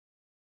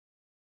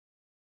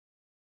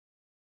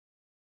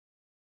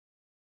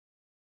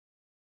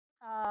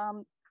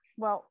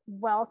Well,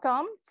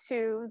 welcome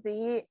to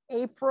the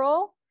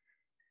April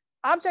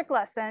object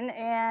lesson,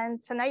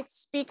 and tonight's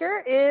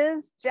speaker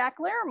is Jack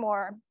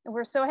Larimore.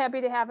 We're so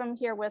happy to have him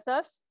here with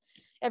us.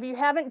 If you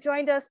haven't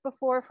joined us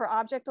before for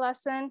object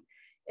lesson,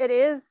 it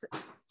is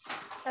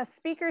a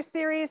speaker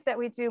series that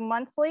we do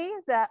monthly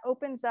that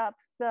opens up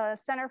the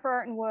Center for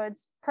Art and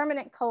Wood's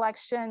permanent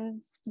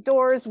collections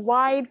doors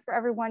wide for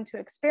everyone to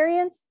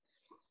experience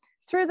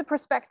through the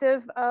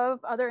perspective of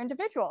other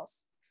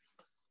individuals.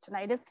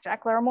 Tonight is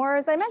Jack Larimore,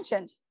 as I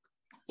mentioned.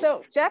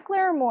 So Jack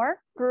Larimore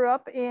grew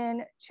up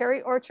in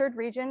Cherry Orchard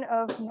region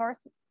of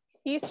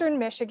northeastern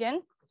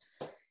Michigan.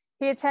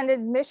 He attended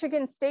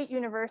Michigan State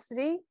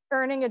University,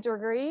 earning a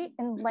degree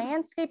in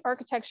landscape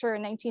architecture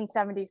in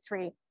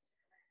 1973.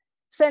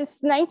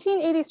 Since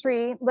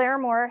 1983,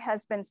 Larimore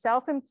has been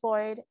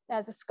self-employed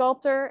as a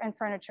sculptor and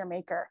furniture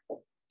maker.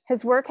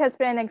 His work has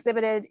been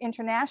exhibited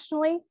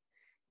internationally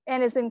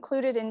and is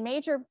included in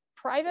major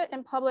private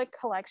and public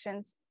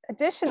collections.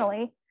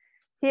 Additionally,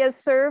 he has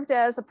served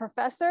as a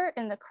professor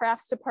in the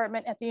crafts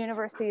department at the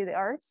University of the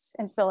Arts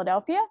in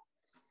Philadelphia,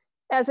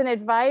 as an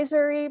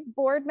advisory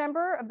board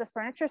member of the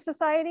Furniture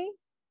Society,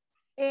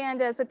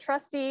 and as a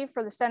trustee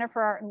for the Center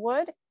for Art and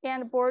Wood,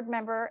 and a board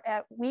member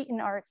at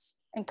Wheaton Arts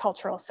and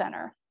Cultural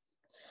Center.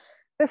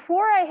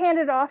 Before I hand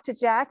it off to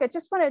Jack, I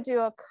just want to do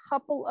a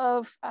couple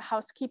of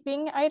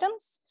housekeeping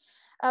items.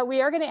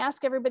 We are going to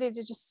ask everybody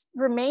to just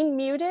remain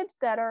muted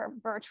that are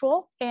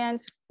virtual.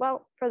 And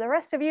well, for the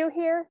rest of you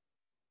here,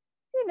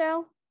 you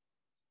know,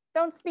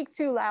 don't speak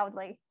too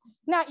loudly,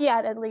 not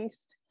yet at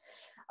least.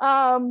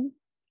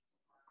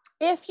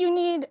 If you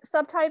need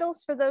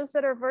subtitles for those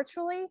that are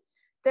virtually,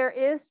 there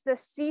is the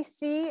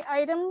CC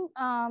item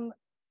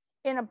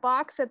in a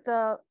box at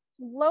the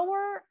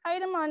lower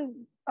item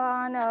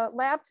on a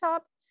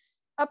laptop,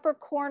 upper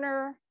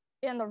corner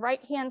in the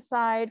right-hand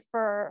side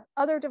for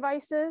other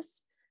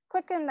devices.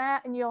 Click on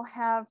that and you'll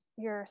have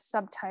your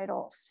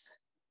subtitles.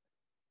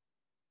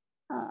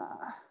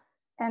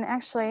 And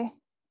actually,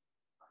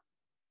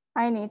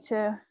 I need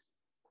to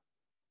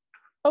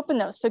open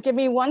those. So give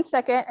me 1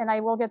 second and I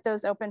will get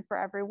those open for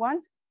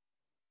everyone.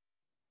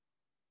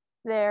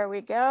 There we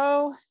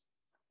go.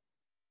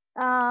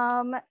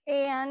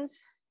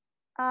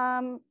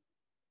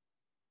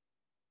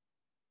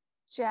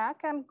 Jack,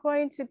 I'm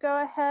going to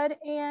go ahead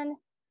and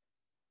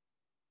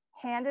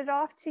hand it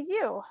off to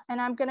you. And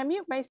I'm going to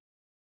mute myself.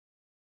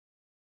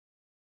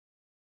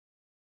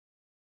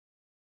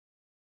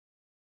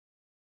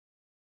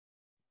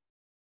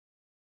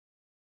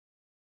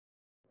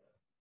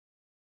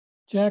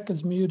 Jack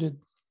is muted.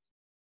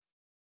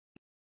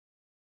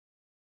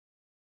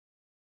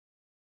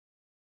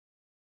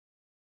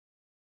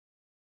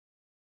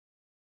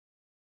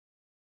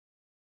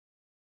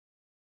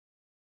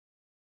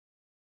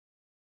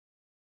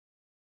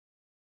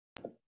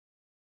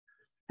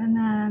 And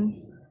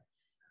then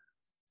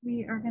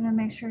we are going to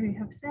make sure you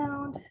have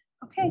sound.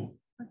 Okay,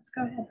 let's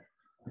go ahead.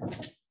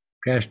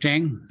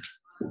 Testing.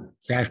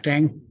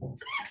 Testing.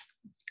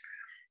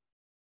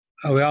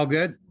 Are we all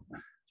good?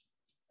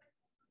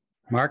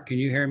 Mark, can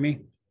you hear me?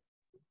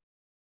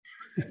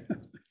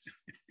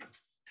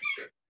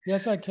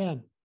 Yes, I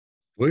can.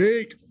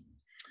 Wait.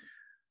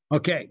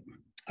 Okay.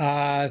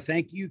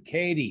 Thank you,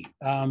 Katie.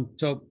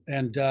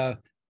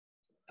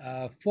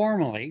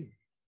 Formally,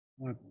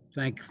 I want to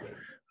thank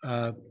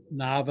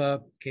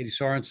Nava, Katie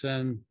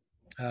Sorensen,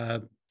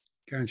 Karen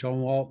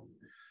Schoenwald.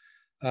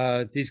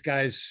 These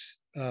guys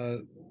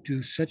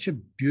do such a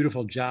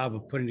beautiful job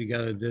of putting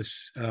together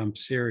this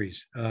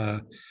series.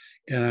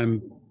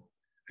 And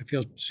I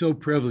feel so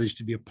privileged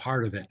to be a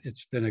part of it.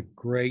 It's been a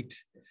great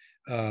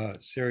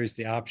series,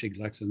 the object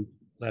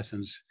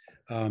lessons.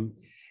 I've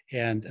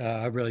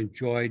really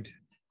enjoyed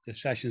the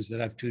sessions that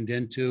I've tuned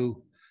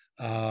into,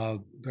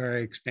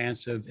 very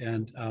expansive.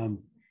 And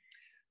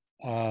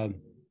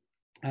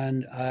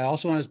I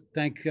also want to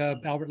thank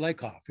Albert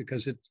Lakoff,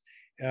 because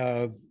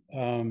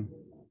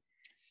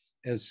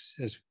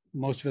as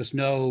most of us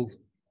know,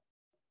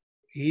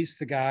 he's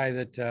the guy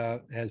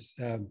that has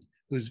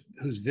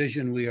whose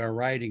vision we are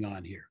riding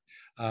on here,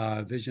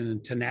 vision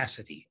and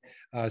tenacity.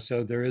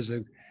 So there is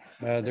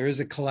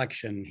a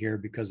collection here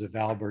because of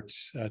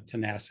Albert's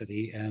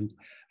tenacity, and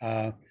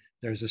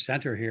there's a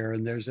center here,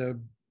 and there's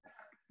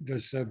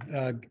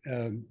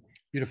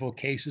beautiful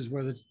cases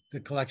where the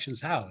collection's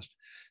housed.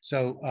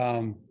 So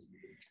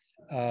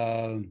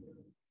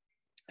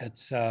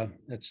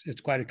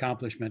it's quite an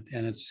accomplishment,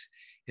 and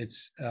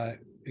it's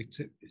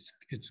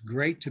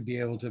great to be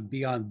able to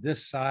be on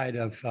this side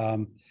of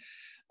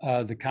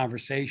the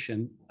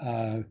conversation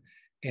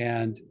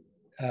and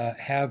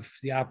have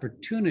the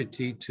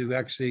opportunity to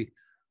actually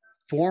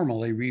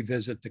formally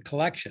revisit the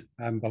collection.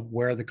 I'm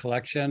aware of the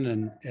collection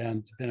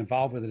and been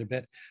involved with it a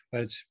bit,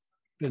 but it's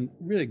been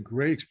really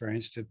great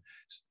experience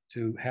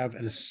to have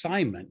an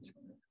assignment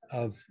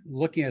of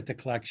looking at the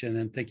collection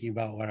and thinking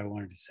about what I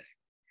wanted to say.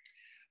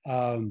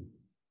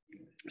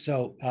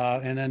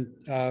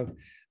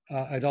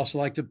 I'd also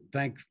like to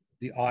thank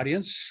the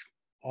audience,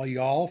 all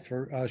y'all,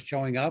 for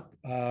showing up.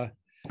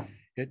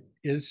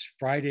 is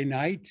Friday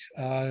night,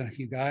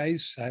 you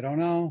guys. I don't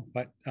know,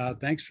 but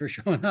thanks for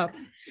showing up.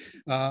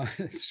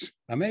 It's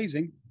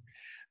amazing.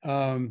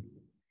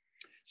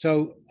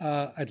 So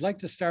I'd like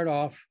to start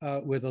off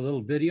with a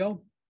little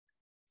video.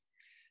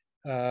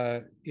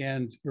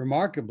 And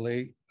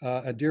remarkably,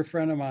 a dear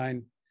friend of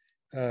mine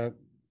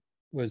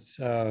was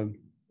the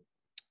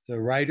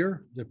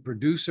writer, the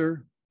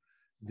producer,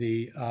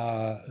 the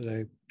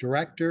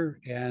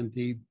director, and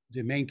the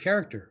main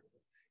character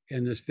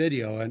in this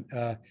video. And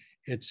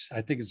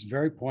I think it's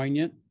very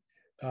poignant,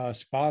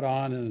 spot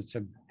on, and it's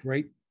a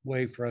great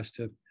way for us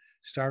to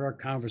start our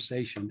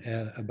conversation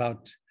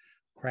about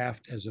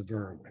craft as a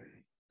verb.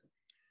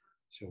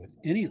 So with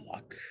any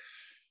luck.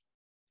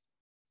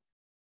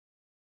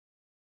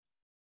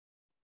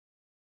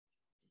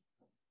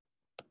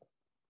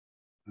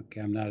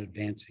 Okay, I'm not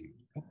advancing.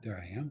 Oh,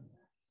 there I am.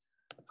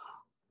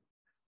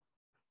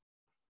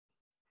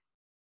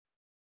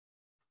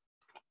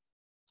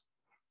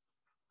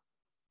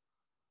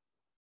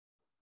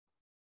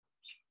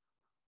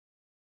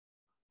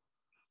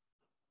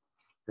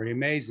 Pretty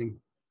amazing.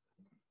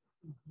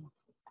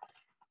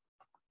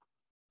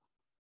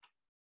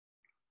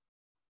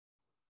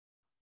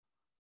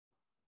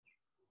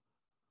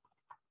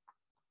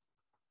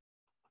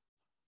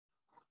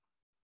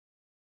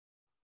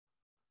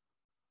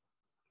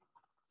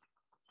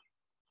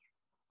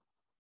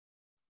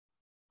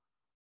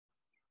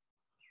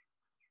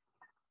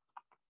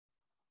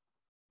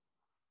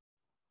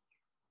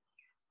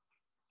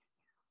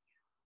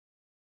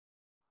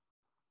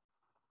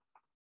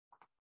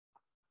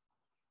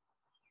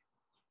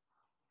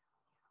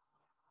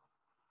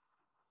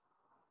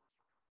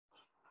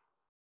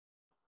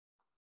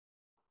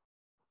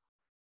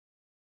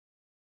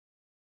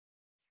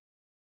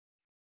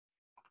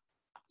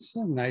 It's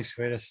a nice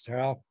way to start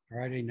off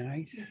Friday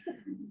night.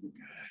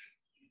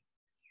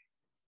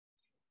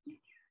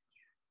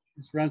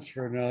 This runs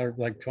for another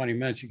like 20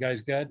 minutes. You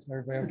guys good?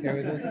 Everybody okay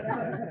with this?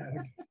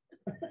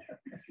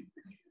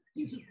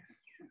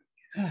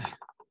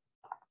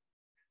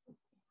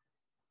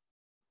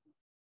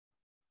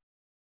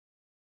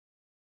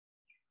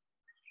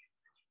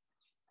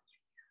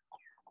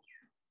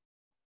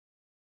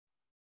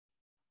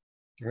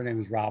 Her name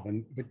is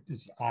Robin, but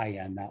it's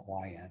I-N, not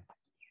Y-N.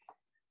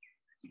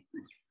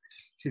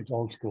 She's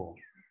old school.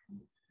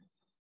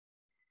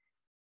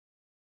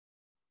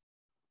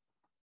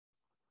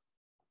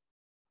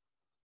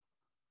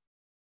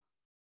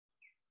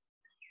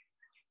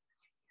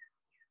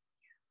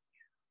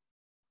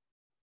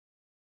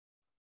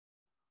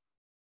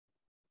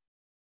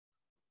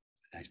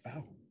 Nice bow.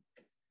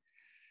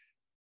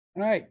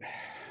 All right.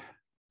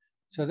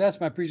 So that's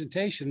my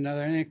presentation. Are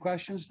there any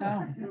questions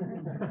now?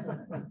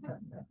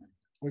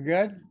 We're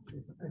good?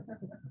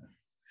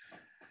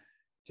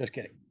 Just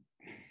kidding.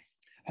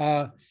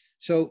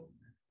 So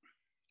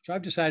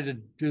I've decided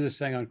to do this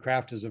thing on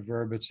craft as a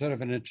verb. It's sort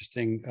of an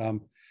interesting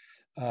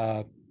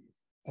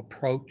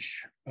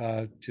approach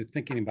to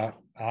thinking about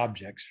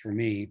objects for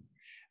me.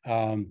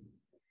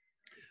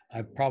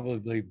 I've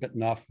probably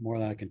bitten off more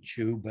than I can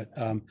chew, but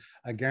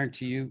I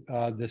guarantee you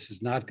this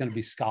is not going to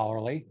be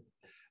scholarly.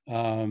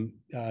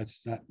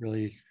 It's not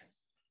really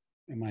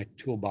in my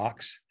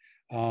toolbox.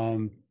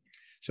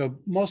 So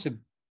mostly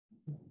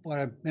what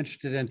I'm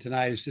interested in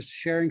tonight is just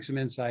sharing some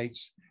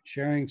insights,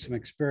 sharing some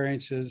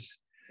experiences,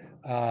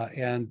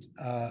 and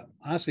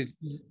honestly,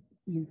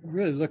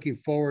 really looking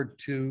forward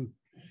to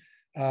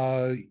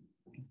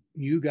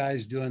you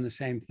guys doing the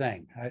same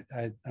thing.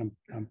 I'm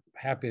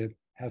happy to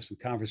have some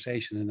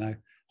conversation, and I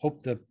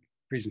hope the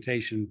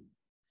presentation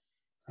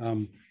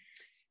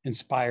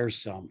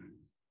inspires some.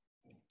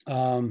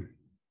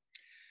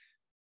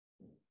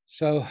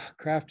 So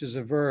craft as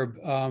a verb,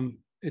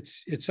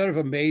 it's sort of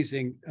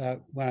amazing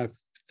when I've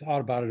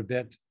thought about it a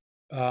bit,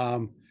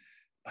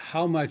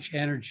 how much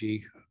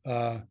energy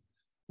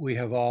we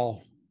have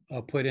all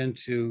put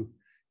into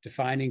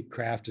defining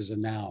craft as a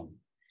noun.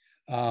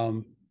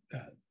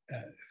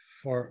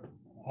 For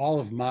all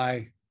of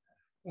my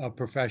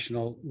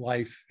professional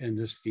life in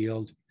this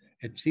field,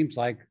 it seems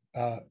like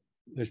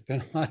there's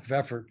been a lot of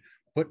effort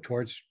put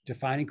towards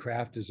defining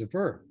craft as a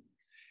verb,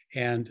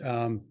 and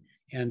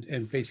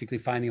basically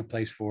finding a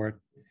place for it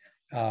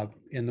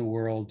in the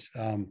world,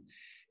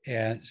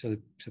 and so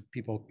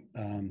people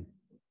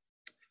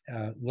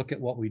look at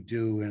what we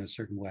do in a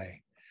certain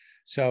way.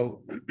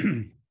 So,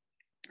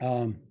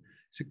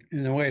 so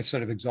in a way, it's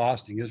sort of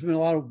exhausting. There's been a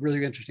lot of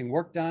really interesting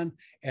work done,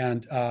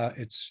 and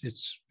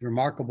it's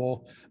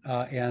remarkable.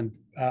 And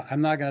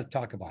I'm not going to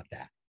talk about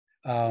that.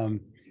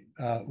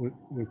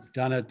 We've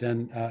done it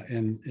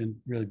in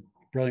really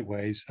brilliant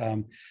ways.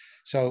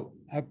 So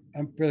I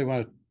really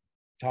want to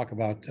talk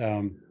about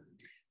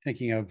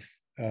thinking of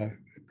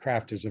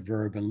craft as a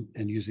verb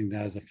and using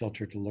that as a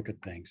filter to look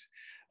at things.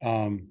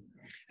 And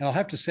I'll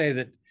have to say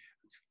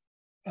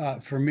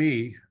that for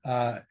me,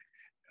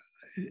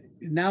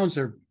 nouns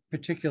are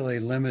particularly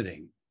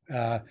limiting.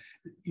 They're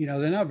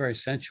not very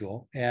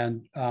sensual,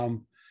 and for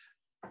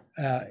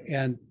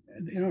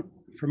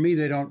me,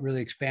 they don't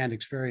really expand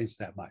experience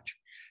that much.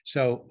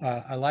 So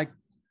I like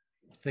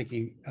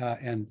thinking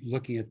and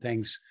looking at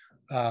things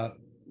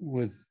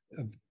with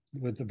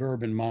the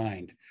verb in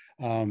mind.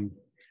 I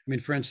mean,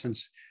 for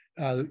instance,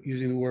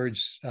 using the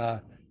words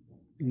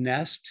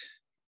nest,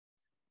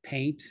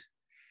 paint,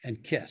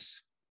 and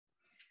kiss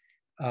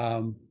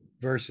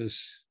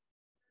versus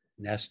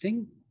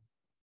nesting,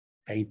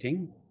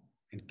 painting,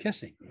 and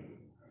kissing.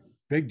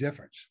 Big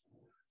difference.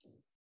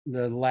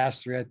 The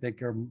last three, I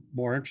think, are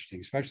more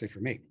interesting, especially for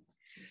me.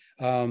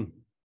 So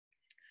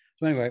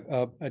anyway,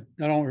 I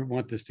don't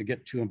want this to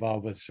get too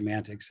involved with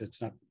semantics.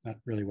 It's not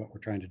really what we're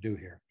trying to do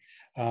here.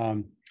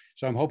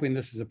 So I'm hoping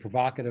this is a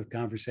provocative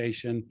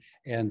conversation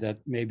and that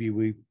maybe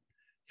we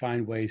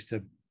find ways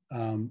to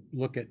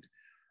look at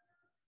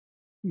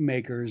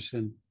makers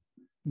and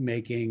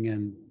making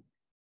and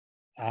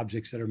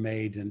objects that are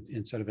made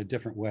in sort of a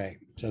different way.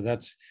 So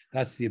that's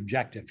the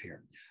objective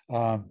here.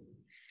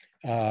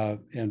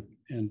 And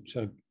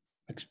sort of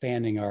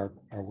expanding our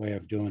way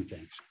of doing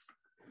things.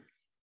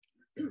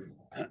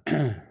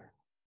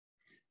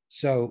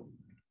 So,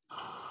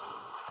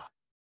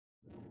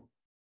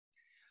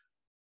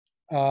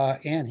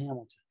 Anne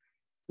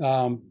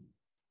Hamilton,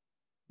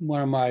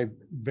 one of my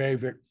very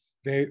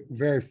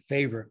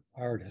favorite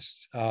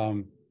artists,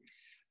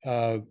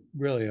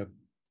 really an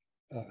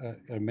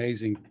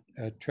amazing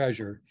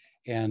treasure,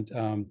 and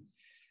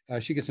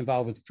she gets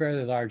involved with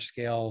fairly large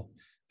scale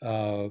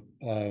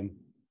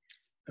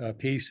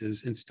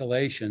pieces,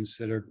 installations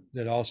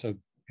that also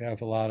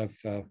have a lot of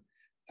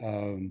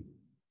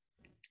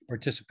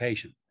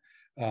participation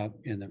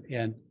in them,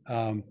 and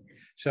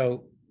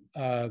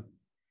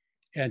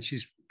and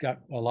she's got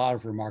a lot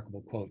of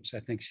remarkable quotes. I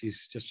think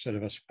she's just sort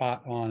of a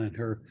spot on in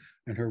her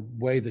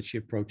way that she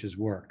approaches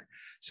work.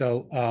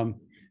 So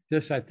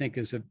this, I think,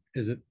 is a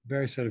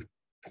very sort of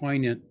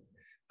poignant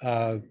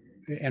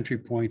entry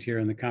point here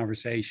in the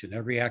conversation.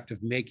 Every act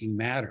of making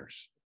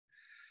matters.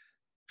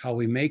 How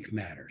we make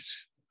matters.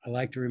 I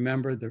like to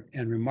remember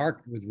and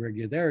remark with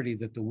regularity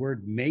that the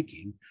word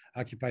making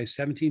occupies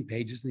 17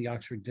 pages in the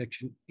Oxford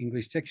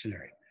English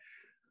Dictionary.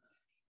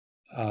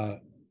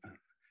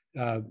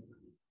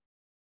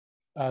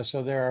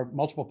 So there are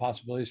multiple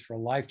possibilities for a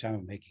lifetime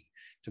of making.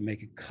 To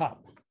make a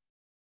cup,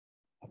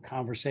 a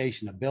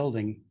conversation, a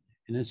building,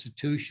 an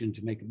institution,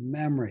 to make a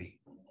memory.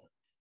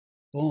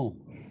 Boom.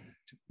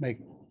 To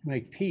make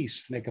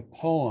peace, make a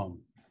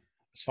poem,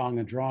 a song,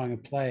 a drawing, a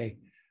play.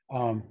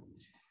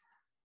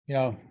 You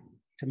know,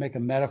 to make a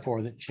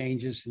metaphor that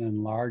changes and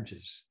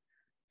enlarges,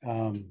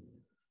 or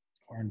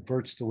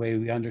inverts the way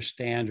we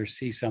understand or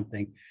see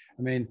something.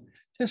 I mean,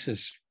 this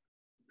is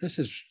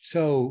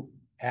so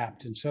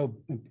apt and so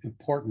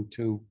important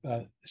to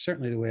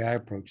certainly the way I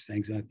approach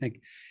things, and I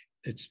think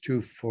it's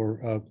true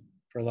for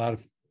a lot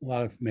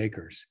of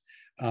makers.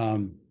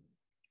 You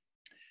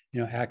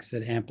know, acts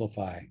that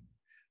amplify,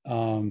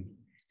 and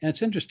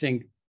it's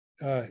interesting.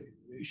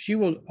 She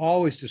will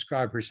always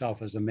describe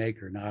herself as a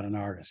maker, not an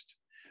artist.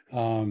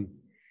 I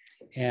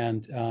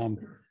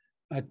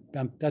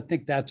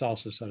think that's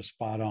also sort of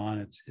spot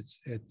on.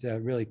 It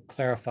really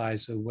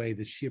clarifies the way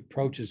that she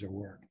approaches her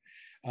work,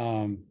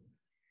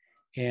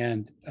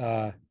 and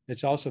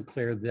it's also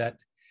clear that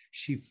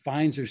she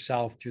finds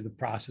herself through the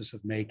process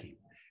of making,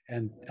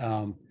 and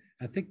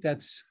I think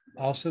that's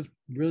also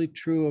really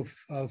true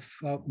of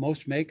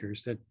most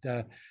makers. That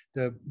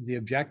the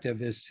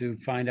objective is to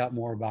find out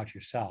more about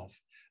yourself,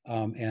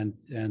 and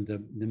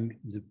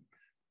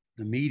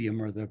the medium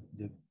or the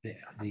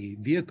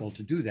vehicle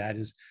to do that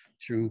is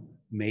through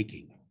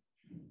making.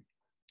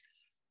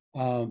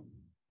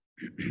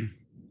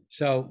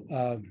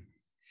 So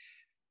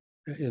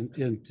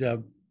in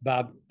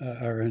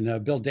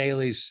Bill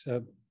Daley's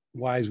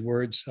wise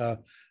words,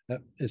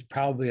 that is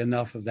probably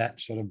enough of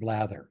that sort of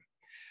blather.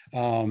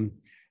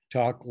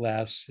 Talk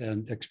less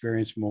and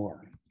experience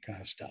more kind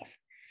of stuff.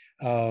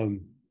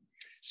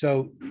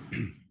 So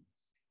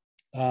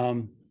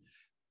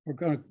we're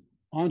going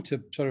on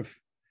to sort of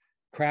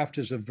craft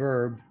as a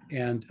verb,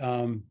 and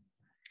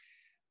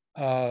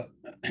I've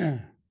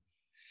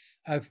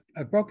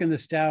broken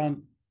this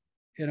down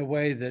in a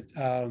way that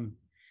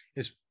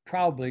is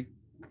probably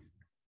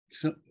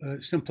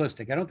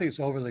simplistic. I don't think it's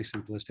overly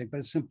simplistic,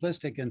 but it's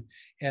simplistic in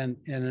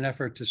an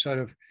effort to sort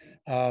of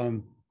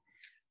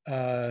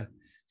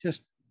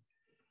just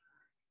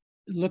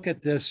look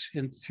at this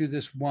through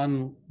this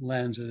one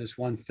lens or this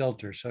one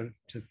filter, so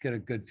to get a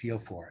good feel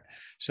for it.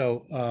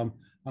 So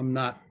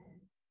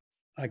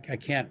I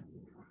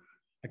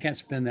can't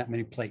spin that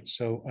many plates.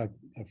 So I've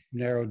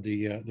narrowed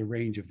the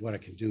range of what I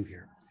can do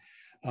here.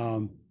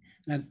 And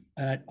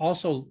I'd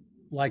also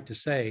like to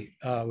say,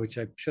 which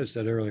I should have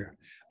said earlier,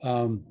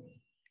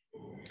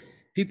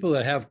 people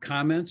that have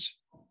comments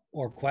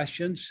or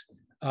questions,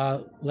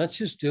 let's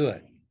just do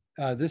it.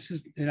 This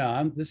is,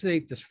 this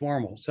ain't this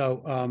formal.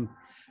 So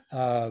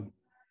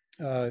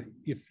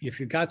if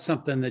you got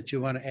something that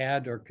you want to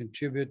add or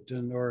contribute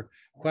or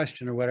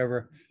question or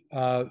whatever,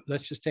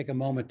 let's just take a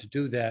moment to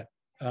do that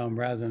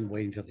rather than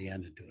wait until the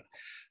end to do it.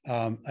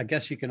 I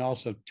guess you can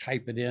also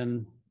type it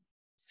in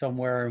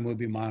somewhere and we'll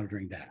be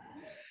monitoring that.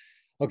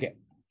 Okay,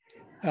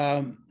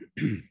 um,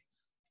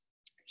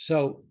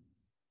 so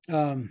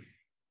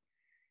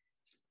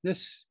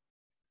this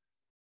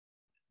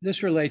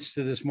relates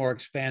to this more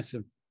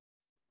expansive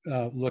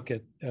look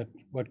at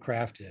what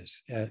craft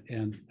is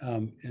and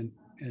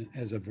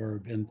as a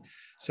verb. And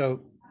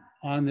so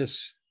on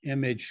this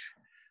image,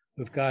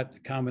 we've got a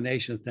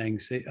combination of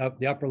things.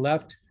 The upper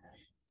left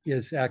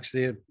is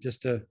actually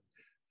just a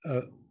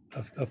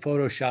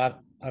photo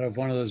shot out of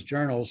one of those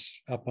journals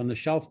up on the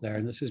shelf there.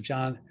 And this is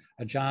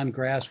a John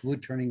Grass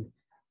Wood Turning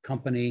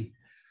Company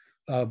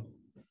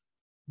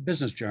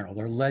business journal,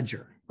 their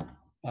ledger,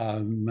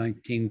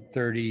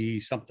 1930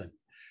 something.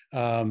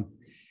 And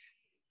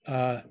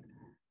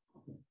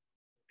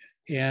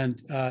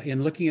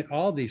in looking at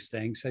all these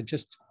things, I'm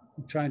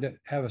trying to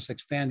have us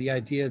expand the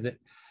idea that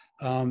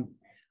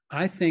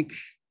I think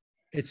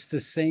it's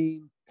the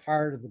same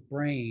part of the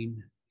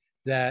brain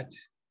that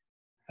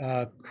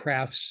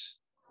crafts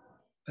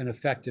an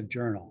effective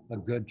journal, a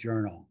good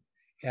journal,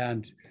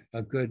 and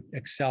a good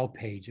Excel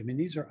page. I mean,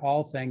 these are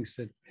all things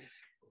that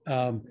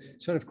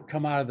sort of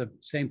come out of the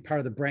same part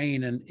of the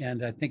brain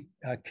and I think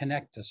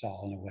connect us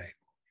all in a way.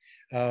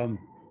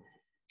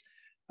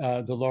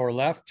 The lower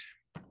left,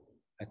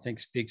 I think,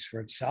 speaks for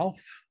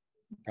itself,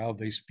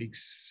 probably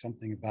speaks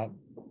something about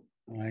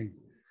my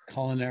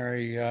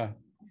culinary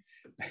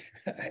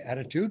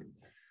attitude.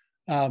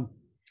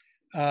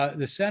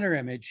 The center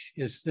image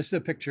this is a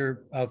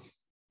picture of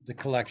the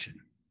collection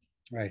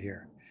right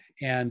here.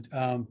 And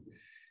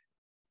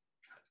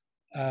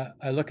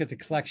I look at the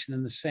collection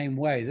in the same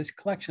way. This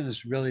collection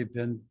has really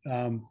been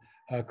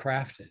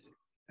crafted.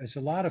 There's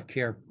a lot of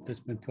care that's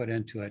been put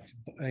into it,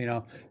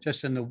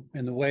 just in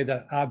the way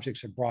that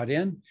objects are brought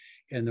in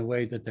the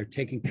way that they're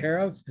taken care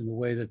of, in the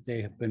way that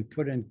they have been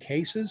put in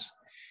cases,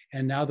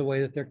 and now the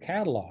way that they're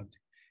cataloged.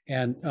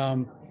 And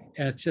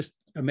it's just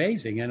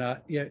amazing.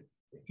 And,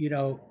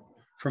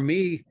 for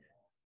me,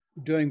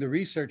 doing the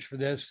research for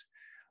this,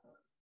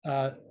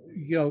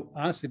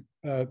 honestly,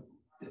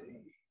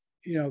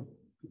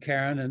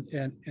 Karen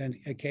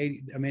and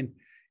Katie, I mean,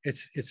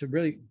 it's a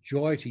really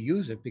joy to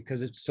use it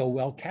because it's so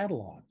well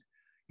cataloged,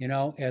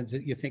 and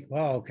you think,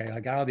 well, okay, I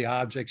got all the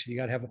objects, you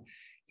got to have,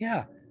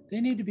 they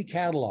need to be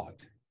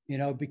cataloged,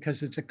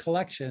 because it's a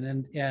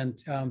collection and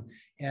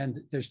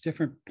there's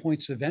different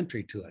points of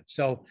entry to it.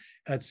 So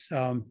it's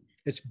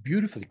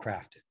beautifully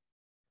crafted.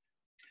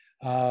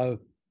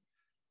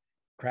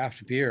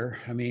 Craft beer,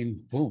 I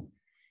mean, boom,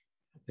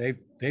 they've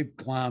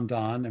glommed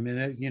on. I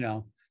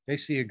mean, they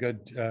see a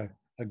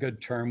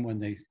good term when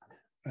they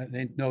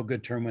know a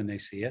good term when they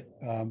see it.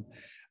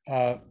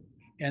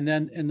 And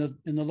then in the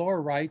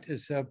lower right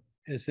is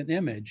an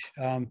image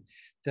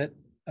that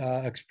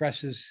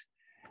expresses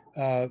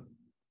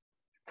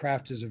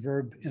craft as a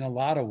verb in a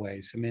lot of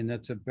ways. I mean,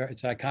 it's an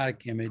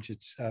iconic image.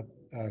 It's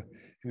an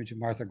image of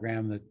Martha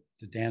Graham,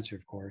 the dancer,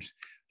 of course,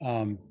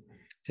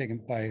 taken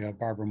by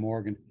Barbara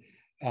Morgan.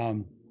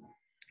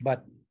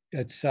 But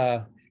it's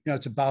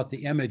it's about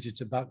the image.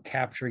 It's about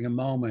capturing a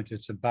moment.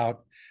 It's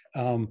about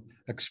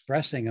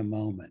expressing a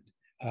moment.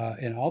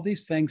 And all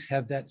these things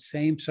have that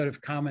same sort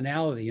of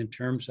commonality in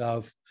terms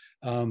of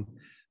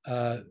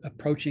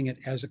approaching it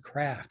as a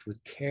craft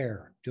with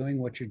care, doing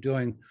what you're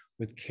doing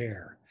with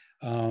care.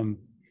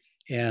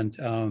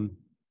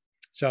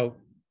 So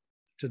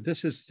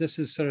this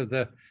is sort of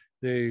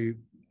the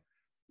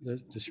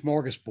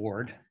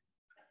smorgasbord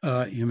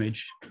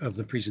image of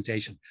the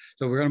presentation.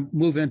 So we're going to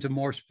move into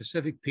more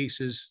specific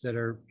pieces that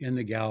are in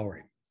the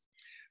gallery.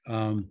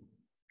 And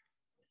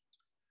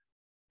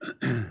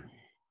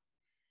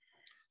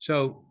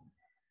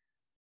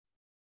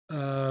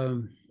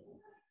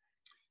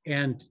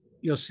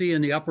you'll see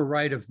in the upper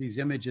right of these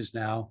images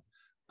now,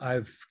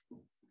 I've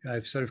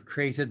sort of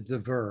created the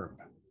verb,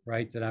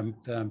 right, that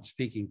I'm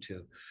speaking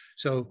to.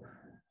 So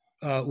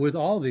with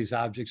all of these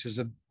objects,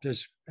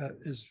 there's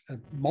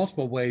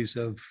multiple ways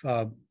of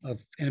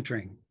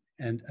entering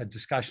and a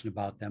discussion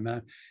about them.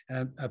 And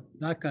I'm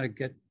not going to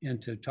get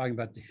into talking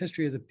about the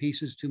history of the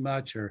pieces too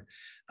much, or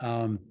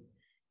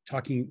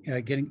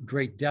getting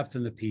great depth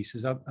in the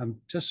pieces. I'm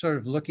just sort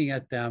of looking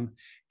at them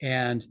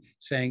and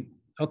saying,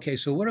 okay,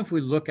 so what if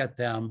we look at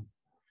them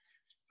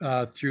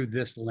through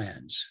this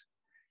lens?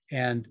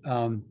 And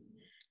how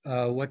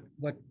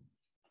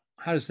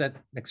does that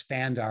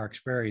expand our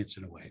experience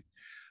in a way?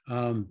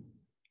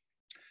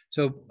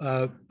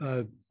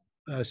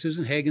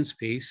 Susan Hagen's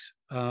piece,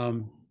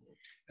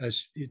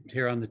 as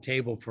here on the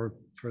table for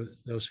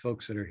those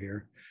folks that are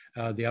here,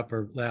 the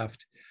upper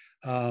left.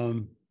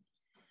 And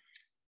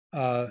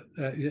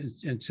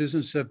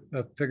Susan's a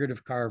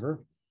figurative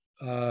carver,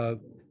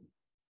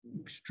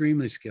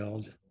 extremely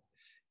skilled,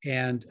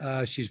 and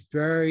she's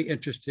very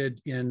interested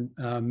in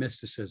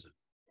mysticism.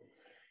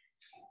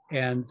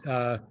 And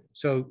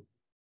so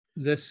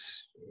the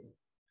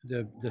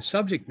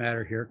subject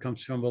matter here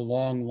comes from a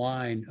long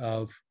line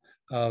of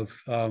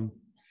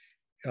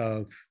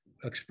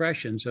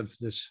expressions of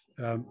this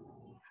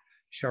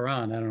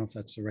Charon. I don't know if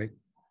that's the right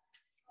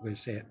way to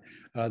say it.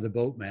 The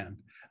boatman.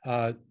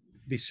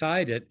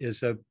 Beside it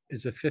is a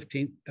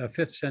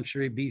 5th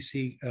century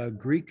BC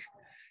Greek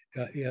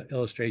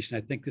illustration.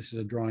 I think this is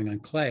a drawing on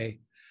clay,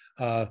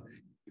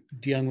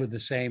 dealing with the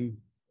same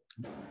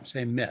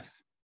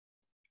myth,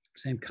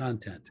 same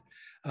content.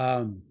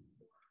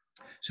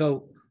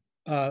 So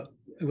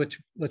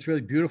what's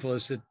really beautiful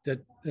is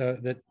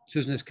that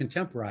Susan has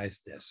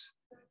contemporized this,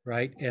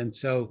 right? And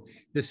so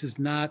this is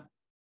not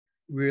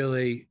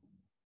really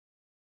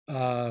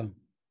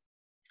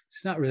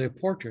it's not really a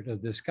portrait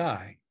of this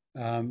guy.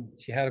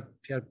 She had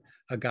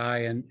a guy,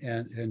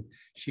 and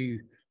she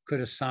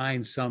could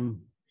assign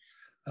some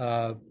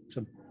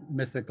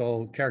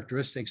mythical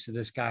characteristics to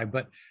this guy,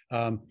 but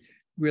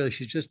really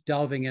she's just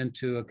delving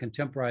into a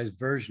contemporized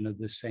version of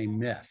the same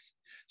myth.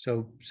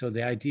 So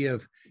the idea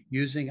of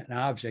using an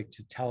object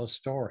to tell a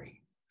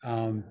story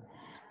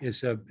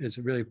is a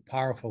really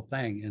powerful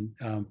thing,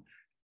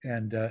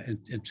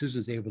 and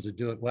Susan's able to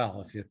do it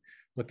well. If you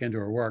look into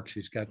her work,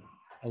 she's got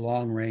a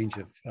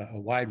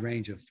wide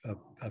range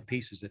of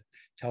pieces that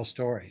tell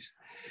stories.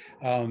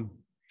 And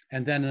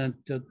then in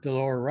the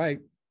lower right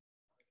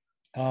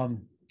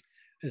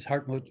is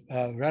Hartmut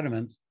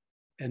Redemans,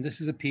 and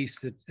this is a piece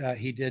that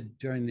he did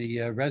during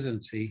the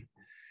residency,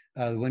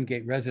 the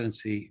Wingate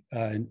residency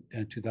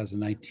in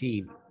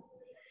 2019.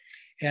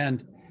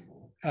 And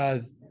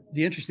the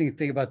interesting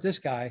thing about this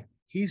guy,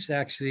 he's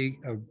actually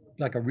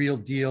like a real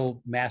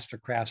deal master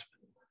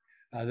craftsman.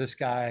 This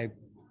guy,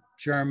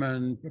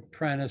 German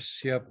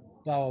apprenticeship,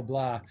 blah,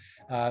 blah,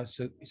 blah.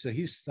 So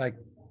he's like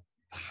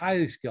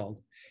highly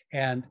skilled.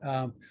 And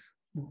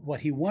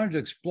what he wanted to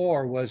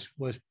explore was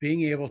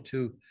being able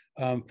to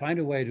find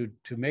a way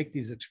to make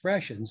these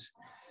expressions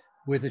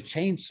with a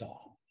chainsaw.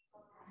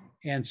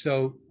 And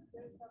so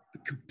a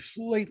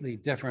completely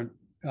different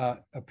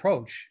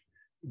approach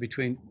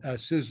between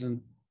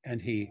Susan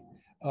and he.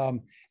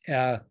 And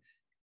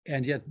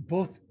yet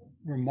both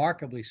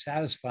remarkably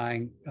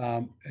satisfying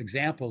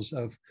examples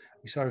of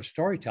sort of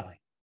storytelling.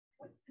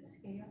 What's the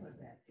scale of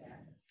that guy?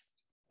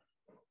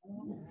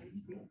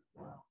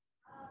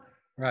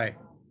 Right.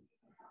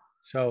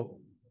 So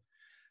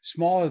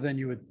smaller than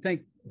you would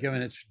think,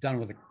 given it's done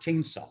with a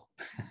chainsaw.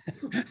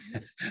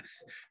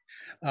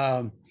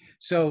 And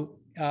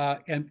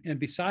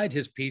beside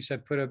his piece, I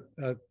put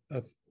a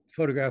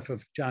photograph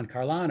of John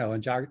Carlano,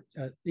 and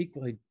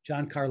equally,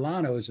 John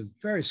Carlano is a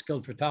very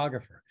skilled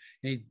photographer.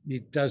 He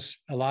does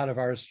a lot of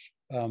our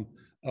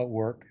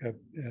work,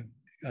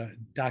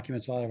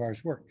 documents a lot of our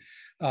work.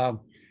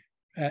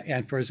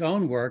 And for his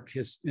own work,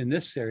 in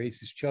this series,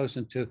 he's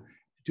chosen to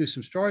do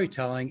some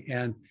storytelling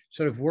and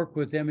sort of work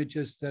with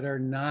images that are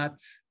not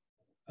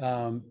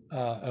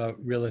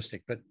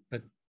realistic, but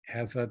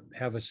have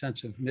a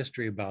sense of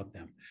mystery about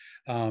them.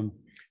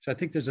 So I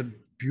think there's a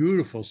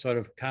beautiful sort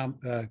of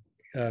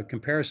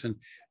comparison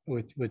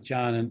with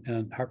John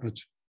and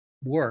Hartmut's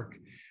work.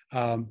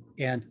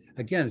 And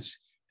again, it's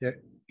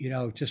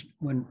just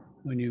when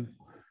you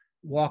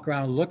walk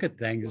around and look at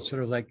things, it's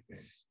sort of like,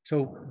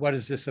 so what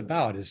is this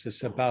about? Is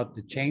this about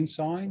the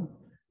chainsawing?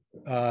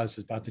 Is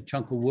it about the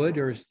chunk of wood?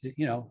 Or is it,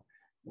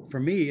 for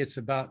me, it's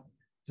about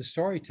the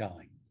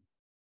storytelling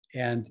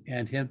and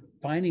him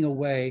finding a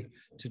way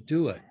to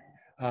do it.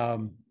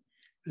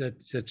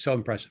 That's so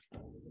impressive.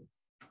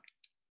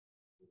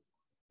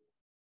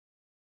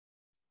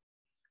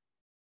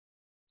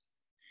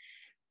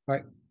 All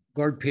right,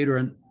 Gord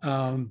Peterin.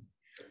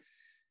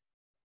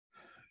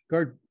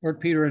 Gord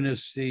Peterin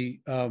is the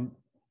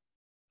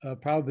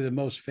probably the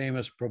most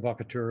famous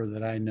provocateur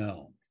that I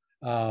know.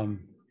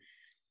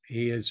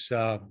 He does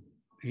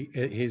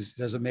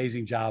an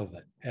amazing job of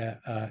it,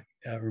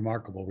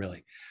 remarkable,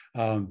 really,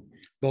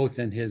 both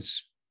in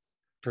his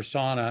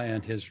persona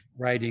and his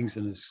writings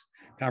and his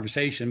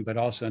conversation, but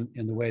also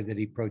in the way that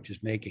he approaches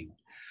making.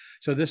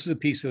 So this is a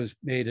piece that was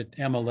made at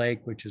Emma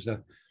Lake, which is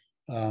a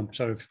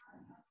sort of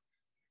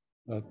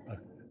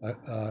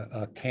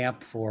a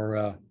camp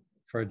for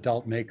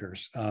adult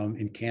makers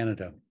in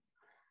Canada,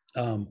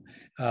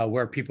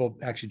 where people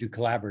actually do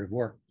collaborative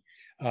work.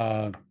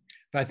 But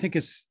I think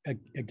it's an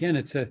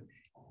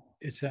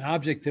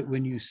object that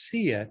when you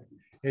see it,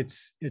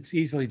 it's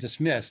easily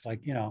dismissed.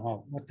 Like,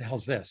 oh, what the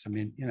hell's this? I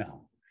mean,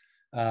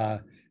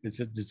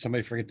 did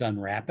somebody forget to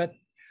unwrap it?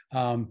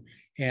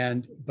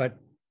 But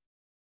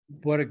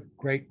what a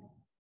great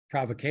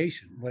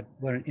provocation!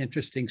 What an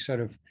interesting sort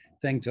of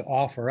thing to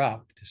offer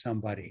up to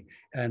somebody.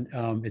 And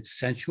it's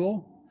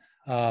sensual.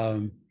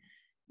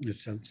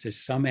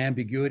 There's some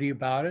ambiguity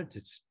about it.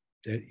 It's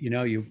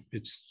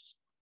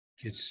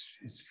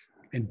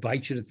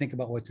invites you to think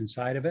about what's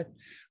inside of it,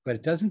 but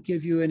it doesn't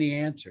give you any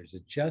answers.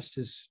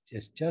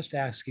 It's just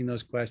asking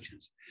those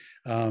questions.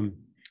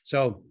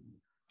 So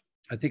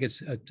I think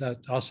it's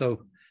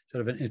also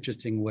sort of an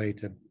interesting way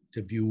to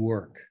view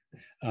work,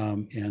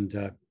 and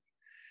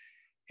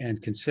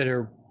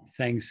consider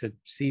things that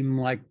seem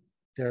like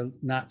they're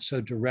not so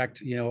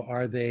direct.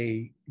 Are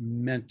they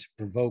meant to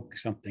provoke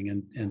something,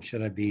 and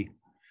should I be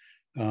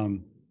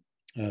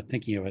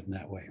thinking of it in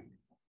that way?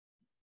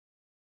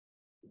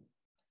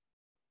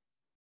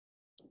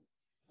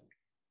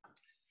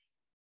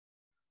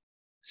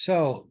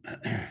 So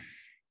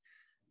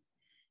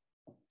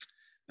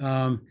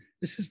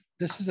this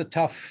is a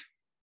tough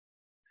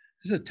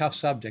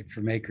subject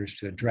for makers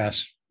to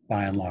address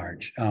by and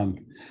large. I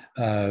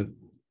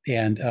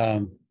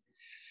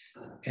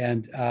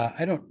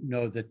don't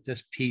know that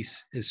this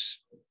piece is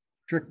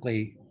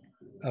strictly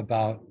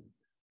about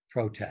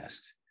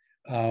protest,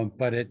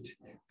 but it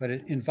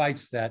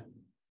invites that.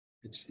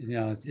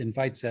 It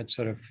invites that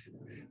sort of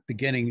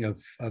beginning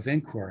of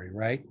inquiry,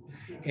 right?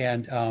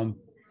 And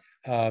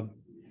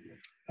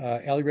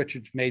Ellie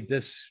Richards made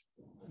this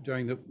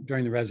during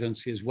the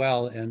residency as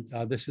well, and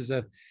this is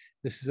a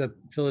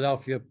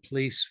Philadelphia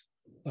police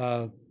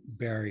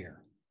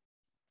barrier.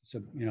 It's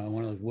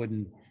one of those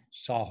wooden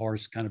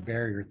sawhorse kind of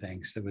barrier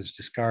things that was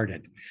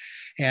discarded,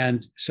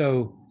 and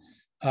so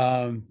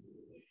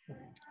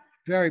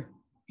very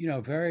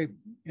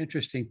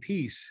interesting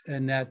piece,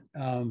 and that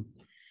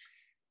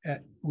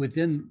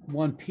within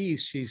one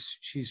piece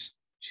she's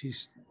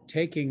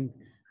taking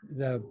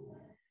the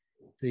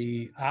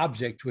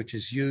object which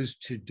is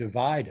used to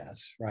divide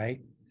us,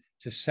 right,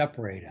 to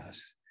separate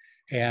us,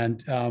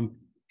 and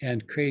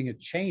creating a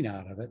chain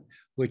out of it,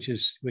 which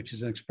is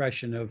an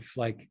expression of,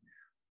 like,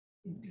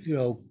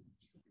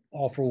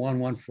 all for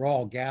one for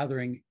all,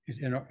 gathering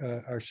in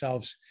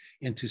ourselves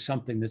into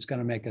something that's going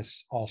to make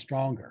us all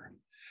stronger.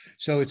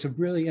 So it's a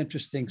really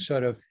interesting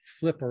sort of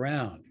flip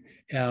around,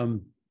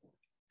 and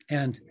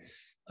it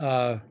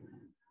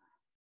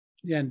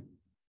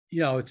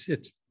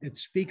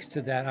speaks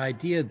to that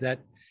idea that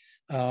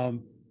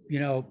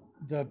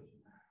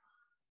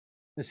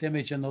this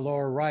image in the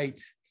lower right,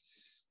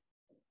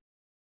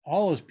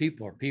 all those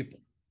people are people.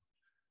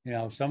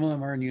 Some of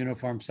them are in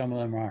uniform, some of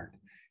them aren't,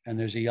 and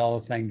there's a yellow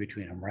thing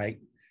between them, right?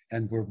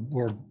 And we're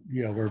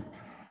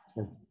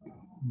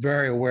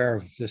very aware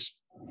of this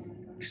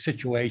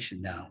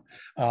situation now,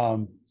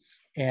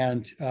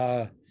 and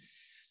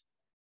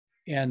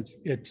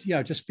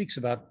it just speaks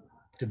about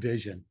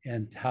division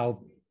and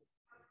how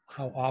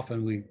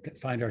often we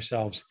find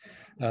ourselves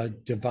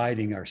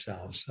dividing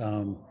ourselves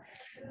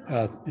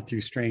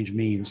through strange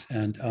means,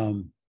 and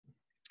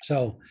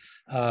so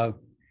I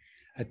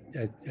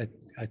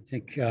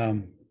think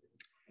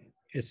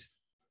it's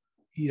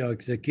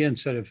it's again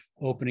sort of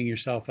opening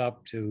yourself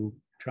up to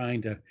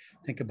trying to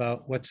think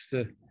about what's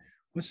the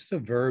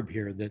verb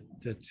here that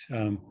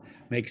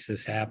makes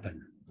this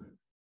happen.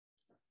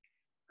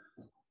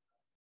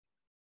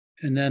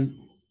 And then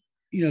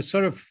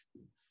sort of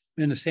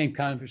in the same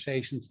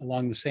conversations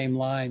along the same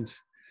lines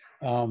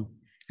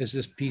is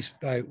this piece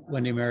by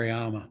Wendy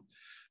Mariama.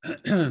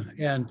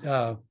 And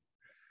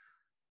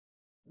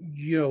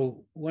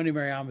Wendy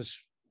Mariama is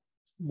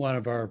one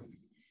of our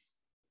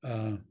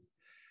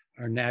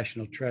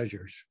national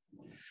treasures,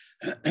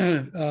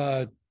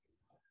 and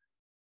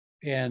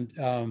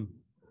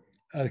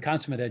a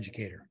consummate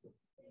educator.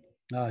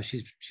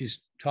 She's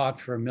taught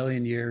for 1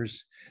 million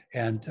years,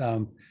 and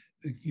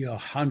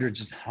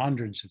hundreds and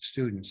hundreds of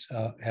students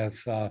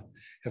have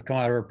come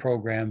out of her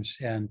programs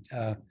and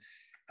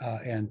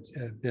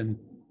been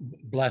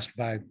blessed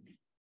by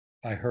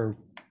her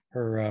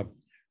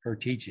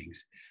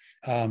teachings.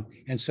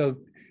 And so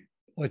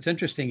what's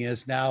interesting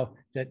is now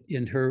that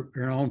in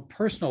her own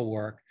personal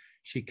work,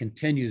 she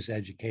continues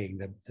educating.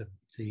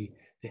 The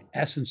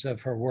essence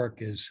of her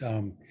work is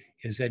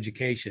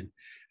education.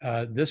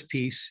 This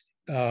piece,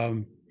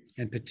 in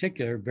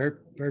particular, very,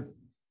 very,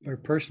 very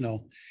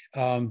personal,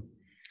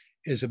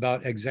 is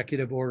about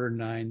Executive Order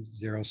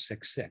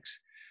 9066.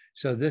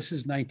 So this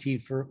is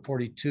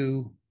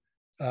 1942,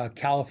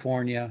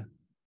 California,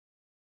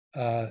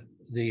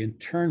 the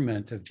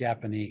internment of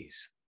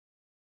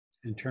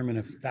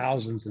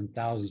thousands and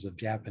thousands of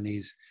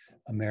Japanese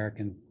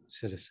American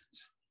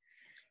citizens.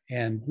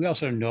 And we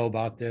also know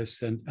about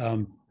this and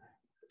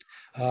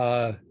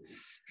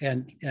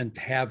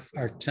have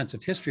our sense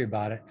of history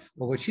about it.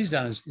 But what she's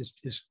done is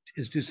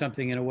do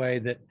something in a way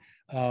that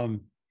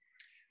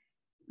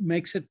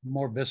makes it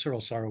more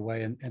visceral sort of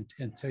way, and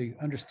so you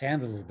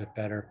understand a little bit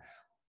better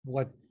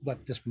what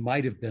this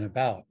might have been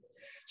about.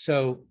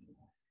 So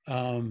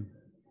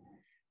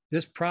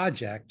this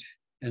project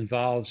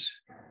involves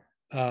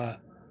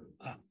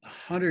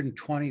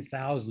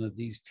 120,000 of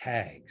these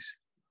tags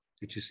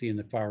that you see in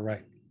the far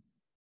right.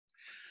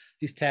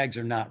 These tags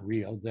are not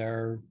real,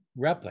 they're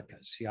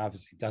replicas. She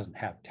obviously doesn't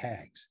have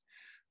tags,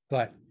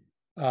 but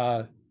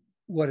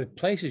what it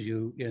places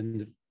you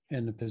in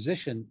the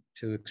position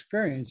to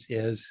experience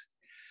is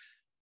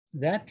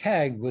that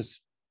tag was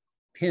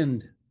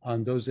pinned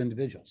on those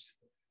individuals,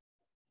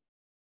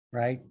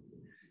 right?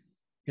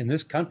 In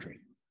this country.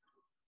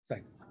 It's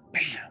like,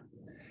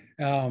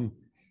 bam.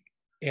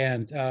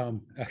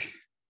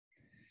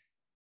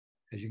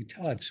 As you can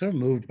tell, I'm sort of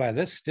moved by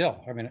this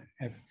still. I mean,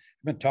 I've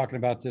been talking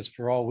about this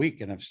for all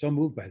week and I'm still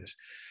moved by this.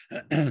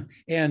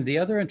 And the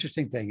other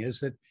interesting thing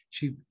is that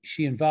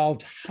she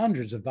involved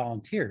hundreds of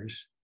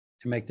volunteers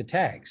to make the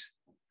tags.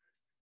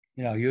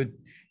 You'd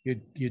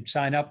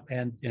sign up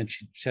and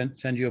she'd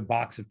send you a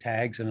box of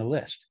tags and a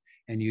list,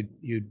 and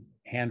you'd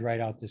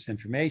handwrite out this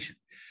information.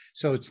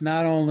 So it's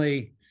not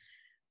only,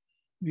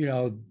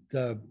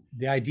 the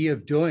idea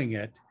of doing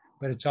it,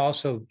 but it's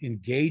also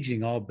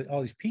engaging all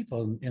these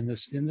people in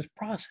this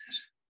process.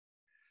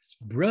 It's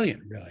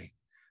brilliant, really.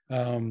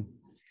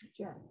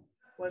 Sure.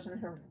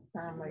 Wasn't her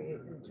family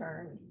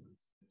interned?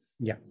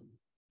 Yeah.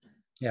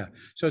 Yeah.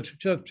 So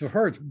to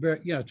her, it's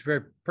very, it's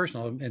very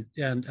personal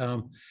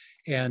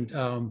and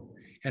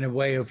a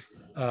way of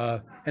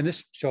and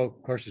this show,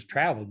 of course, is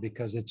traveled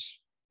because it's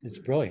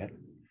brilliant.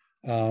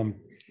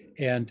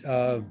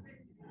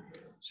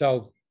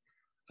 So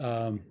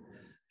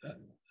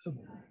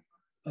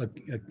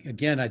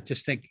again, I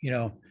just think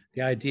the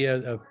idea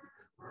of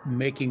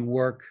making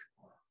work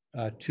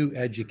to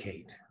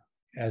educate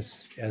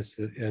as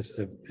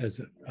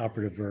the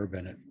operative verb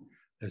in it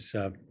is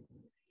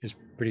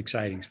pretty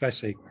exciting,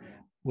 especially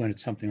when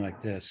it's something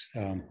like this.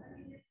 All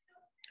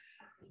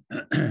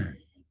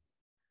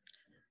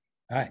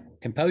right,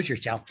 compose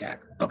yourself,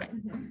 Jack. Okay.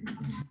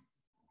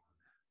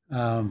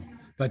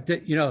 But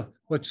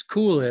what's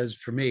cool is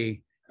for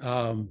me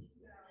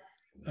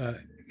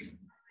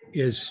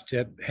is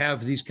to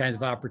have these kinds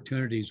of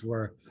opportunities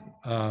where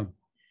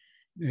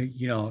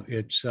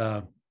it's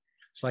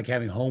like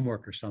having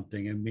homework or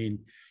something. I mean,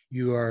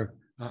 you are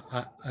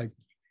I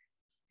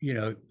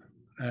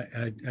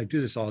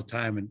do this all the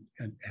time,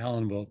 and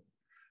Helen will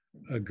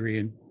agree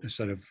and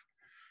sort of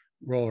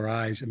roll her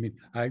eyes. I mean,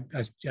 I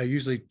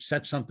usually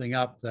set something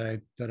up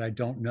that I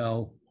don't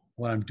know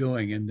what I'm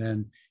doing, and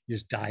then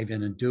just dive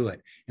in and do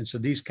it. And so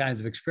these kinds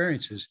of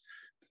experiences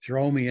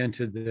throw me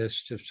into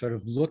this to sort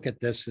of look at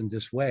this in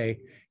this way.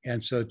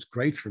 And so it's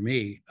great for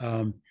me.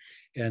 And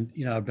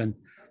I've been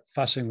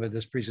fussing with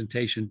this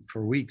presentation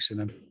for weeks,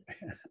 and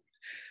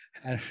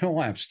I don't know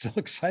why I'm still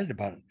excited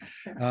about it.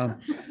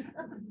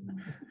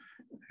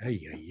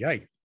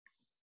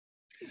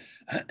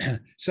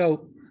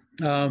 So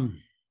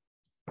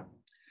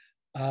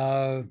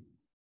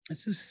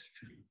this is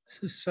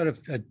sort of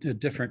a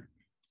different,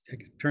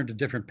 turn to a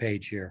different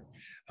page here,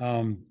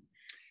 and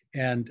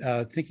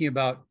thinking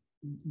about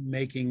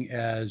making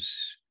as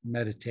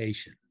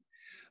meditation.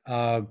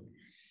 And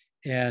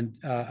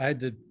I had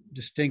the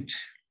distinct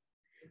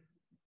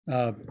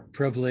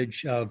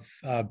privilege of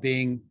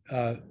being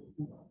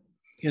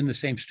in the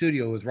same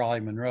studio with Raleigh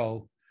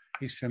Munro.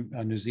 He's from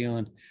New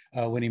Zealand,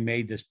 when he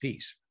made this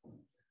piece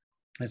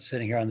that's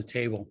sitting here on the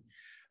table.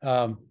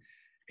 So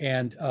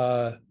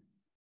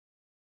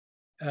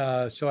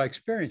I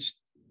experienced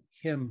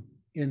him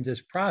in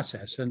this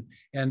process,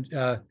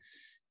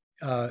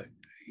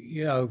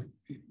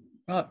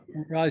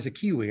 Raleigh's a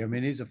Kiwi. I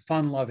mean, he's a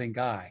fun-loving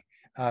guy.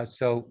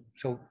 So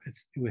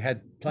we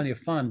had plenty of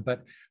fun,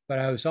 but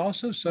I was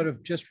also sort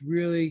of just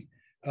really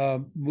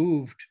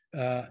moved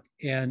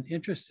and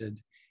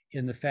interested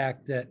in the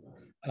fact that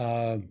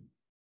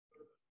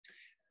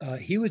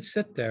he would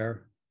sit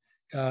there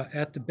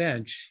at the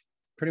bench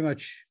pretty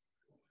much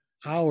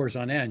hours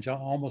on end,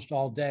 almost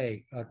all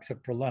day,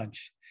 except for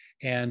lunch,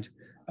 and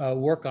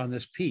work on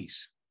this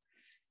piece.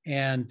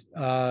 And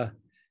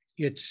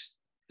it's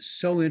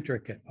so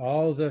intricate.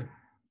 All the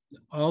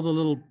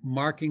little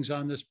markings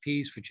on this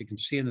piece, which you can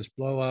see in this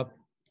blow up,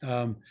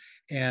 it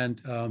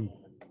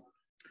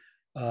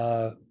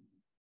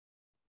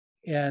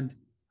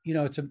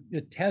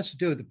has to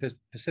do with the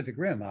Pacific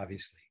Rim,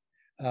 obviously,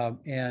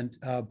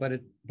 but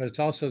it's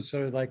also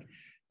sort of like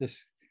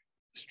this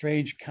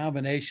strange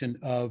combination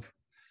of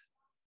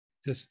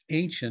this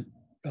ancient,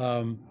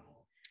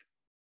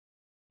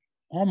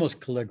 almost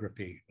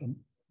calligraphy,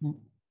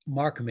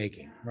 mark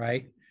making,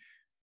 right,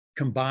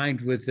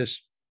 combined with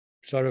this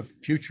sort of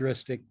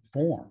futuristic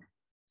form.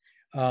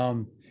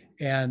 We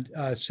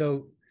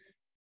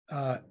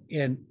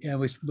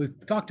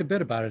talked a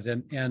bit about it,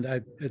 and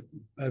I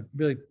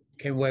really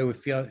came away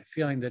with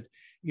feeling that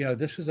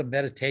this was a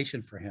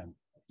meditation for him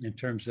in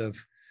terms of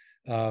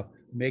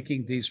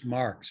making these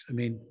marks. I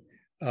mean,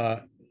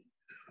 I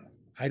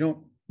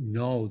don't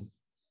know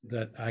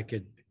that I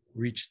could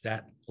reach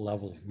that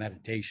level of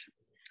meditation.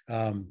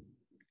 That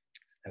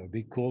would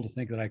be cool to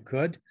think that I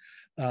could,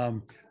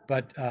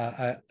 but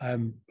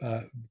I'm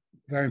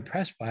very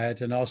impressed by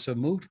it, and also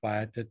moved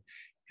by it, that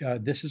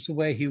this is the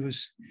way he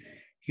was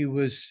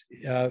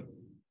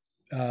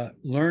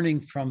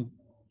learning from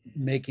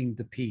making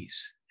the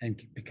piece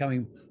and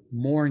becoming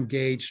more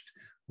engaged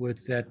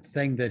with that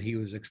thing that he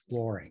was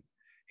exploring.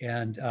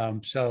 And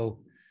a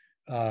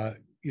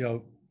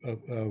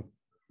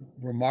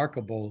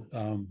remarkable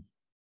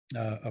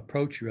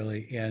approach,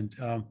 really. And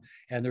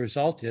the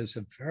result is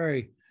a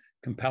very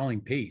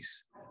compelling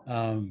piece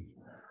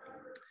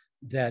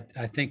that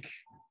I think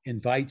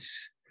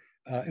invites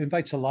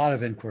a lot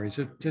of inquiries.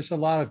 There's a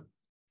lot of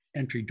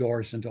entry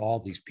doors into all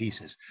these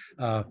pieces,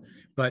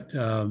 but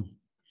for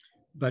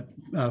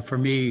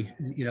me,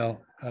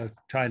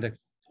 trying to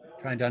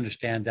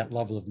understand that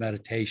level of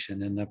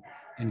meditation and the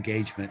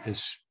engagement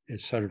is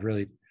sort of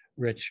really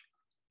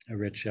a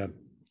rich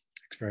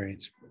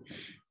experience.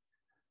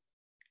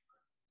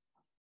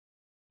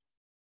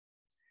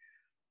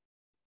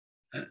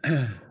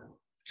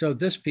 So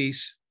this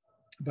piece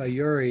by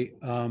Yuri,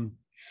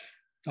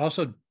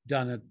 also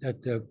done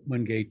at the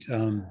Wingate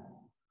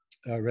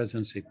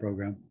residency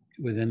program,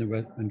 within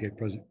the Wingate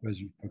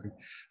resident program.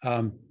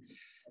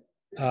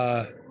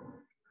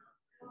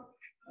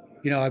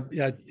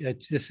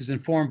 This is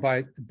informed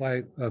by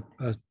a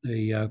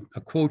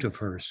quote of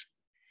hers.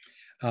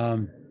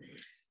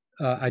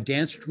 I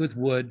danced with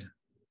wood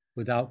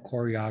without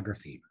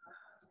choreography.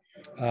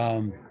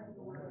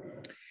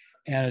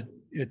 And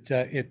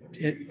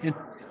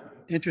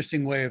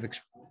interesting way of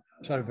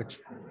sort of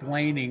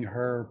explaining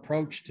her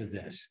approach to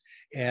this.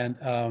 And,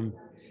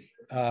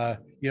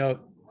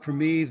 for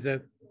me,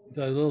 the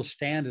little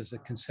stand is a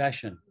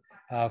concession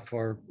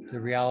for the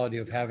reality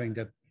of having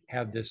to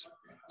have this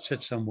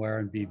sit somewhere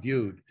and be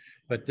viewed.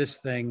 But this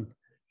thing,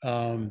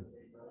 when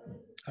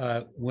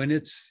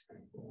it's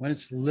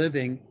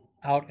living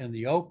out in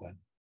the open,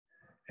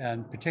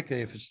 and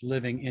particularly if it's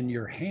living in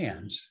your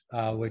hands,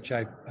 which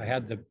I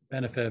had the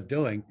benefit of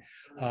doing,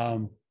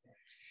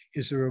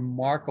 is a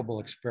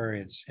remarkable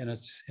experience, and it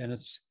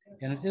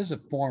is a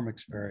form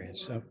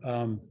experience,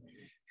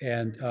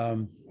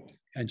 and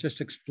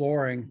just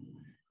exploring,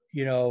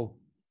 the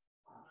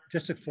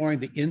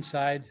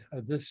inside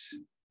of this,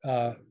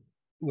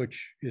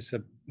 which is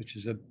the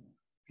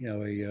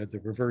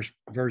reverse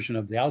version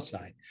of the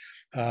outside,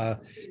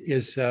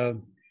 is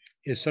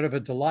sort of a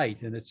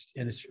delight, and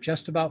it's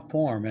just about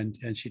form,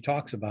 and she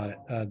talks about it,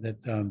 that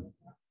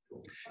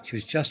she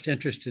was just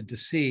interested to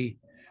see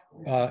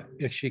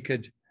if she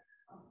could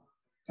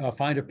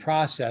find a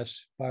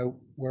process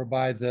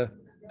whereby the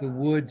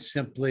wood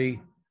simply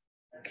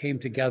came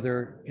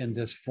together in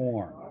this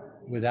form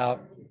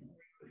without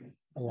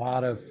a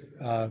lot of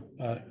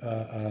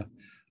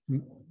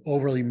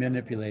overly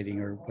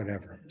manipulating or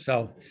whatever.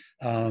 So,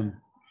 and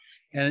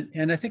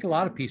I think a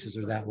lot of pieces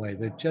are that way.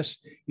 They're just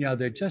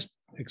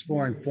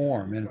exploring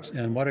form,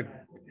 and what a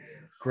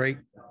great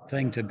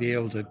thing to be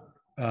able to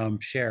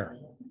share,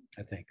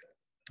 I think,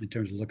 in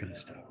terms of looking at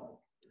stuff.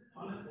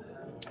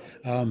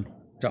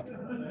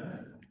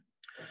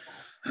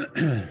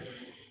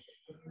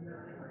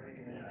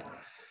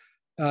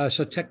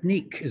 So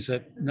technique is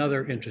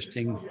another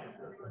interesting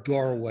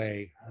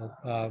doorway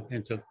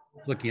into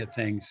looking at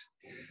things.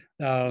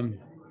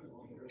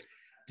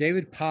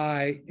 David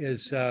Pye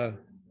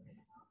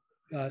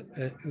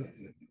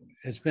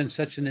has been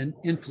such an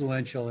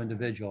influential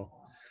individual,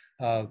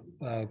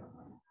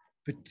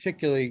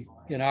 particularly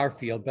in our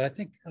field, but I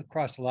think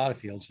across a lot of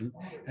fields.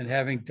 And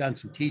having done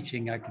some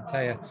teaching, I can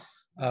tell you,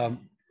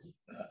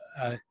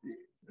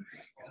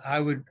 I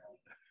would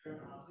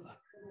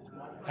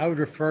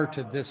refer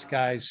to this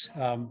guy's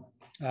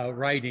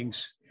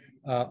writings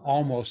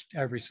almost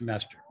every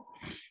semester.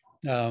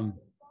 The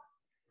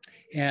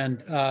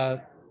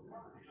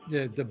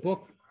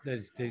book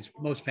that he's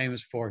most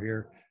famous for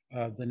here,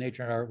 The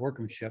Nature and Art of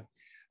Workmanship,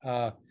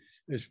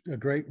 is a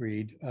great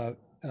read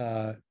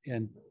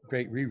and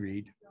great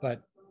reread.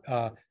 But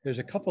there's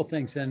a couple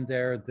things in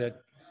there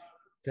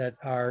that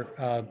are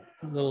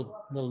little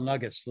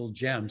nuggets, little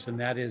gems, and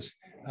that is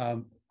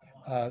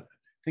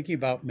thinking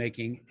about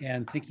making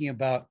and thinking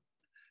about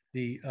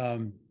the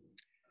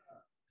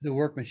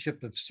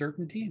workmanship of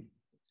certainty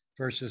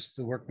versus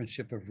the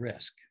workmanship of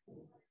risk,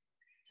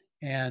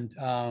 and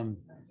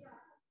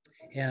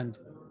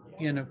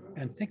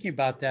thinking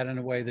about that in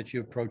a way that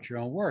you approach your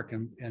own work,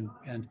 and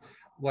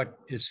what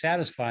is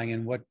satisfying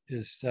and what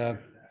is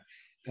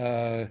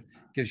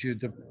gives you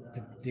the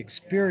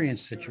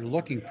experience that you're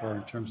looking for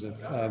in terms of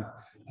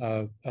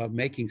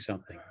making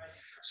something.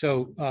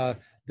 So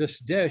this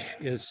dish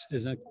is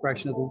an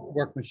expression of the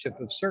workmanship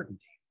of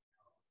certainty,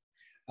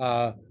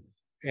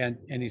 and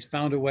he's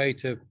found a way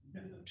to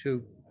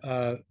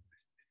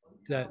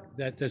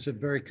that there's a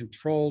very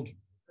controlled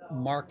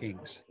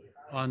markings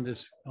on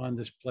this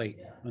plate,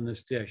 on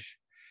this dish,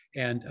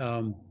 and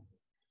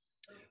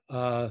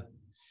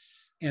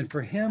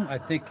for him, I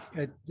think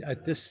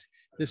this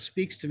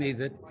speaks to me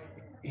that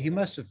he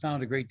must have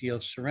found a great deal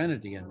of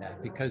serenity in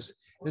that, because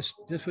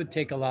this would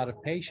take a lot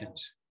of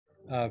patience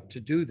to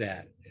do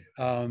that,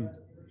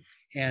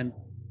 and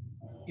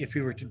if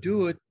he were to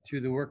do it through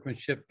the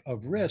workmanship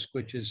of risk,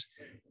 which is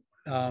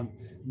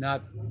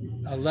not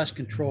a less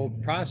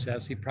controlled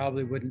process, he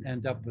probably wouldn't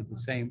end up with the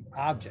same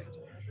object,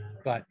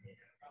 but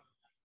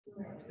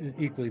an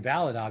equally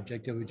valid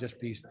object. It would just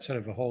be sort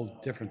of a whole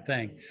different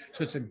thing.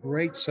 So it's a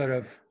great sort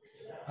of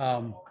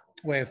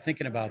way of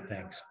thinking about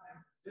things.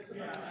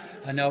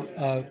 I know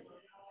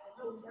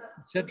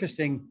it's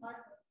interesting,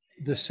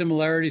 the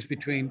similarities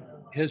between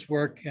his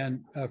work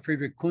and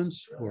Friedrich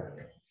Klund's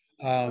work.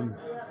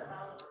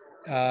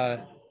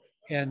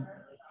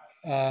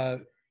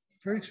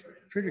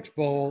 Friedrich's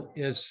bowl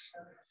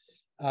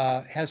has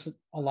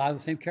a lot of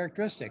the same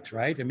characteristics,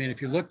 right? I mean,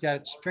 if you looked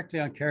at it strictly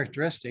on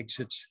characteristics,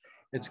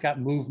 it's got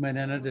movement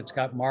in it, it's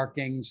got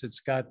markings,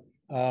 it's got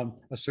a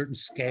certain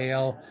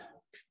scale,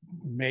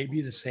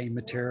 maybe the same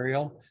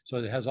material. So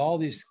it has all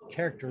these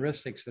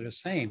characteristics that are the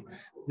same.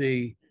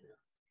 The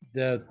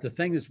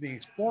thing that's being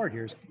explored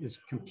here is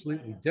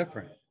completely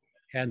different.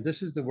 And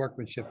this is the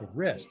workmanship of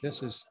risk.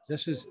 This is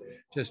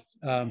just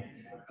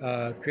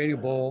creating a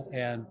bowl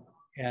and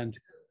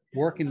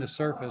working the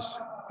surface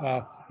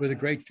with a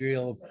great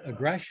deal of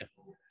aggression.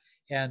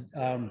 And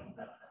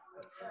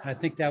I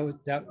think that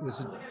was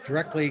a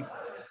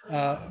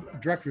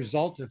direct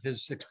result of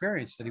his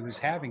experience that he was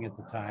having at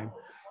the time,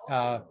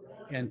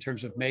 in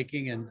terms of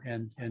making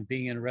and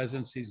being in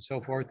residencies and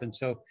so forth. And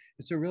so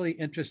it's a really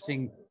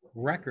interesting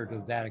record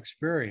of that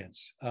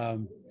experience,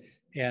 and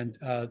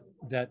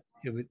that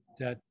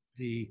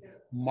the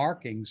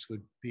markings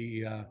would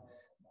be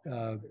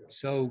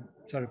so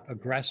sort of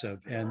aggressive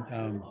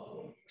and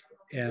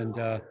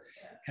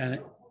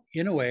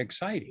in a way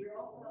exciting,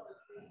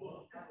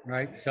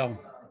 right? So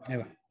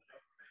anyway,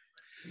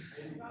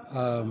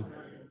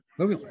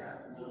 moving on.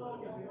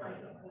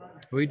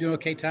 Are we doing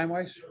okay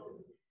time-wise?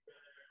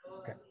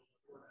 Okay.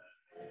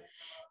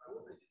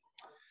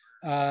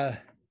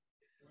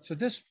 So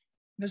this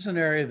is an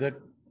area that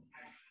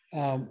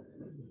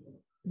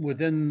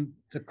within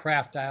the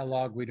craft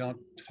dialogue we don't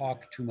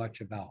talk too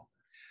much about,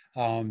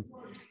 and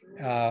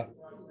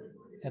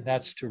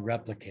that's to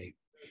replicate.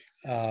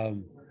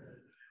 And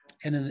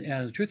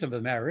the truth of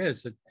the matter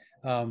is that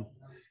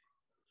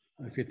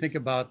if you think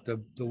about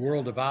the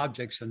world of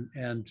objects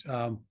and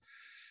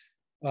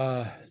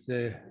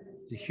the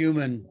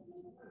human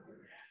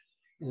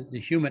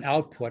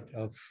output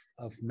of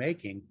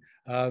making,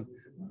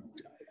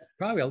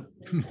 probably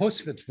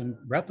most of it's been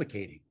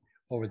replicating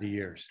over the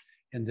years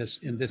in this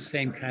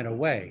same kind of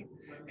way,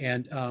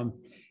 and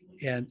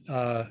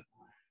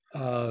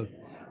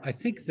I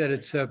think that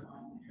it's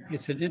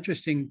an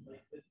interesting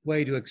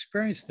way to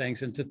experience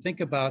things and to think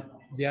about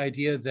the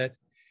idea that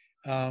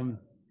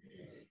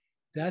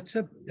that's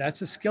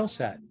a skill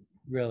set,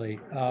 really,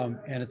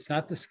 and it's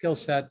not the skill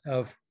set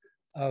of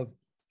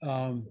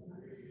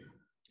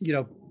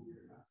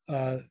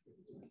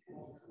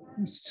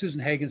Susan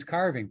Hagen's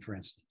carving, for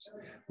instance,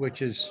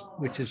 which is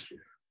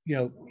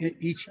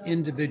each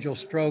individual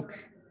stroke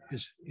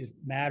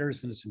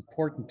matters and it's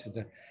important to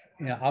the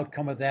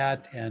outcome of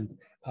that, and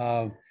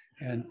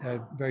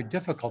very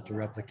difficult to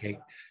replicate.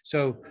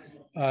 So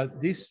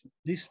these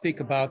speak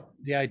about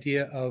the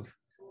idea of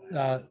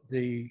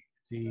the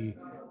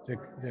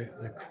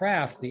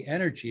craft, the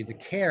energy, the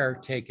care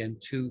taken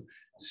to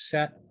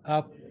set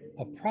up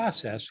a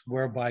process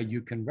whereby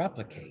you can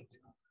replicate,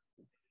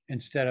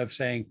 instead of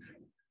saying,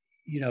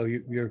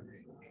 you're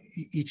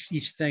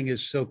each thing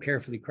is so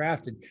carefully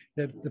crafted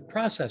that the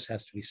process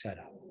has to be set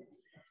up.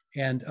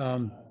 And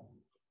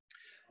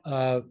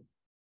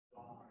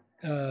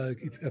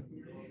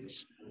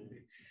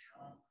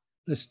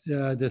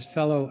this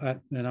fellow,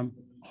 and I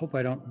hope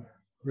I don't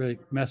really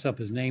mess up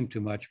his name too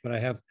much, but I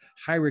have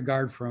high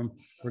regard for him,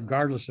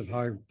 regardless of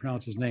how I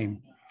pronounce his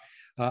name.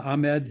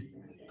 Ahmed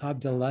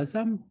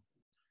Abdelazam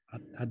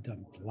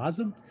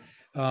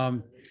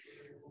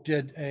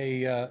did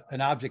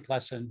an object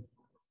lesson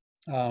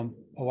a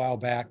while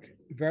back.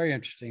 Very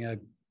interesting.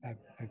 I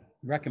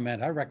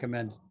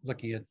recommend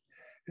looking at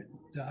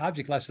the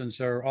object lessons.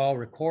 Are all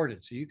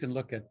recorded, so you can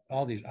look at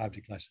all these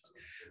object lessons.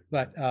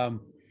 But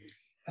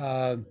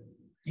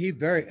he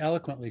very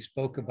eloquently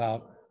spoke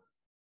about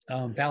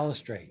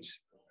balustrades,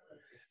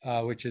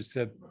 which is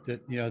the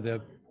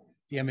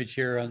image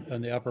here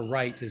on the upper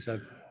right is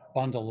a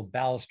bundle of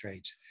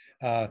balustrades,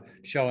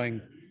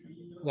 showing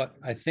what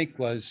I think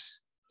was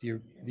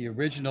the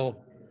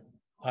original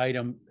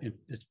item.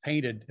 It's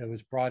painted. It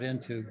was brought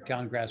into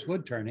John Grass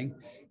wood turning,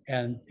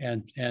 and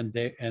then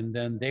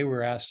they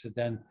were asked to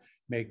then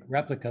make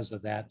replicas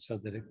of that so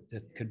that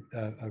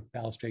a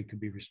balustrade could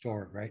be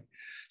restored, right?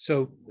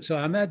 So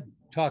Ahmed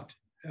talked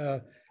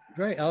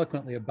very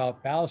eloquently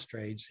about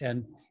balustrades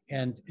and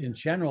in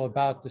general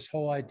about this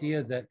whole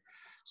idea that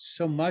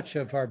so much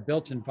of our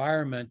built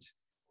environment,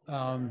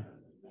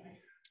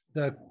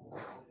 the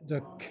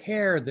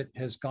care that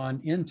has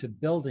gone into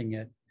building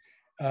it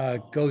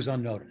goes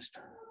unnoticed.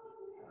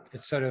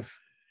 It's sort of,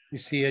 you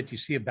see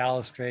a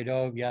balustrade.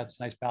 Oh yeah, it's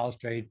a nice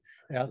balustrade.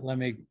 Let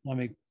me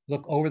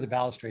look over the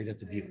balustrade at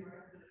the view.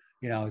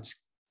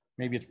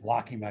 Maybe it's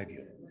blocking my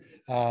view.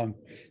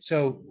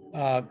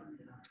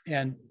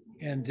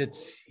 And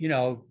it's,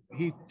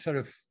 he sort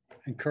of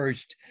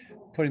encouraged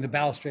putting the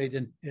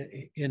balustrade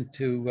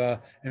into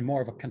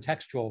more of a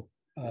contextual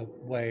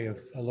way of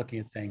looking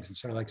at things, and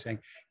sort of like saying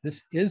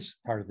this is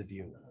part of the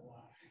view.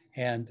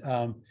 And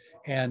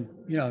in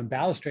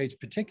balustrades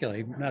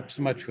particularly, not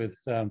so much with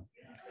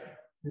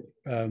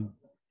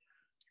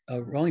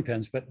rolling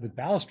pins, but with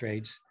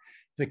balustrades,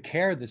 the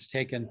care that's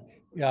taken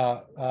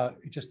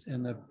just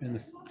in the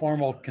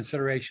formal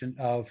consideration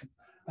of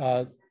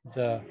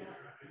the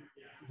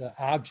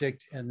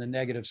object and the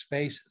negative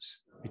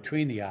spaces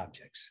between the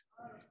objects,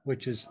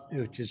 which is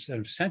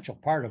an essential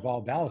part of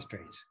all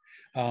balustrades.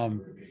 So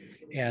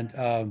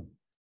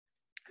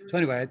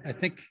anyway, I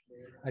think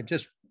I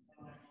just,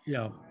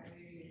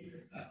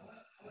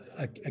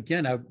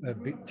 again,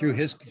 through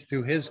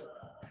his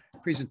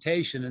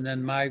presentation and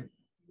then my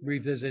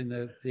revisiting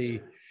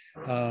the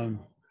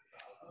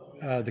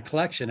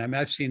collection. I mean,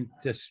 I've seen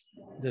this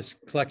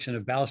collection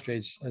of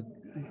balustrades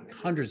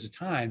hundreds of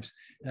times,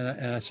 and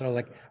I sort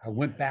of I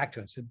went back to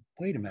it and said,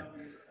 wait a minute,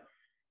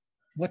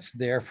 what's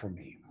there for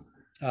me?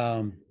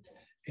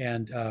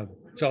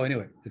 So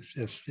anyway,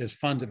 it's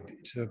fun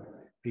to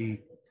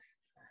be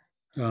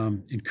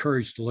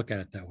encouraged to look at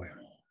it that way.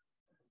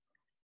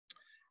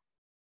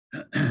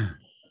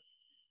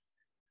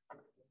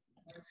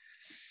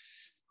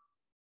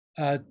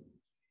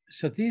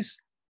 So these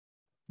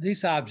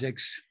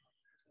objects,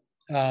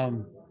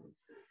 I've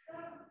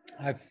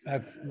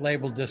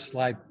labeled this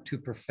slide to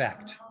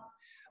perfect.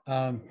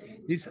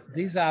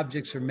 These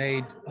objects are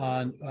made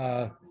on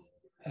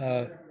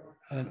an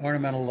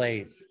ornamental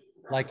lathe,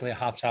 likely a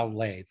Hofsau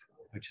lathe,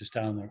 which is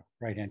down in the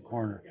right-hand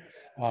corner.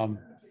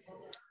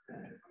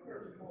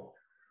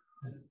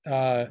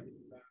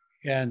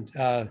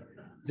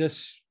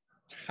 This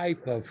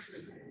type of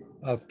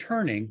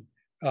turning,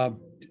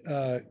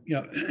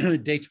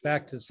 dates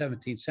back to the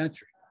 17th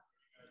century.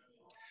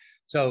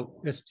 So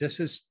this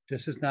is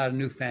not a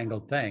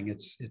newfangled thing.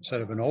 It's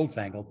sort of an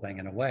old-fangled thing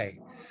in a way.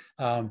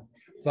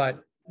 But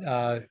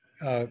both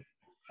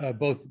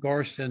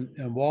Gorston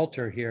and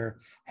Walter here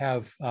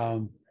have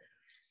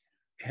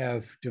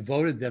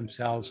devoted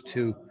themselves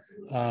to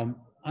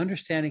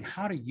understanding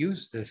how to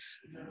use this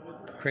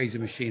crazy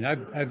machine.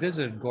 I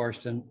visited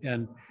Gorston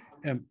and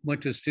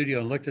went to the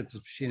studio and looked at the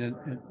machine, and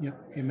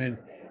I mean,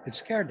 it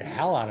scared the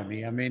hell out of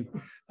me. I mean,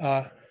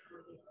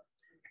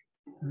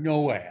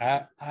 no way.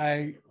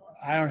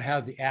 I don't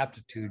have the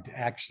aptitude to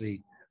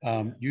actually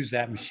use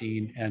that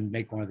machine and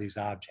make one of these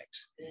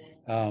objects.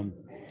 I'm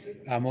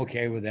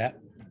okay with that.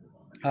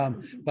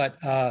 But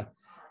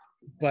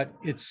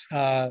it's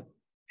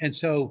and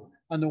so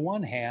on the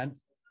one hand,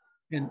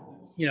 in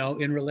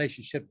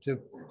relationship to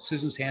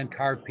Susan's hand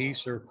carved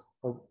piece or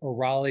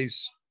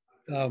Raleigh's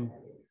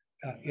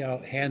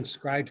hand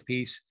scribed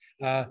piece,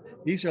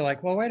 these are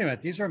like, well, wait a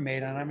minute, these are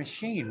made on a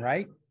machine,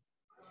 right?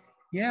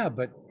 Yeah,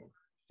 but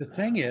the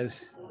thing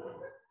is,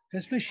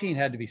 this machine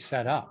had to be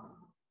set up.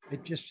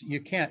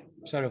 You can't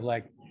sort of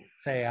like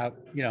say, I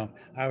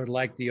would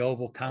like the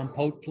oval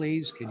compote,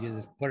 please. Could you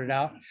just put it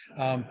out?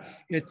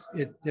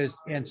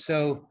 And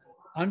so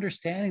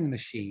understanding the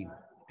machine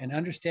and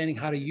understanding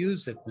how to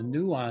use it, the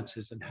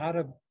nuances, and how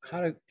to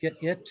get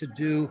it to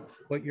do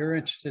what you're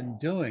interested in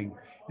doing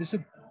is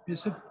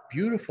a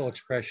beautiful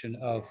expression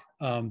of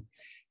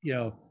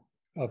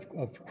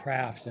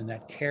craft and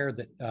that care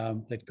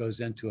that goes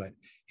into it.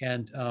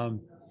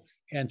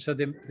 And so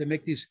they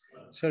make these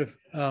sort of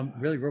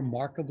really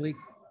remarkably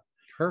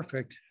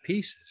perfect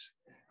pieces.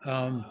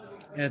 And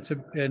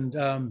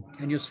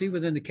you'll see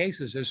within the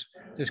cases there's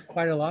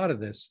quite a lot of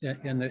this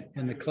in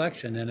the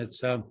collection, and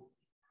it's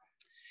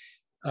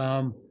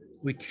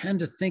we tend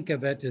to think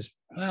of it as,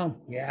 well,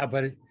 yeah,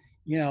 but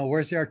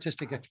where's the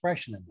artistic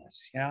expression in this?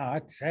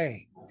 I'd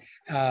say,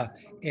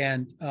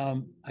 and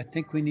I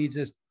think we need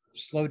to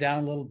slow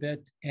down a little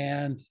bit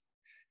and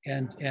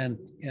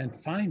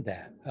find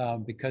that,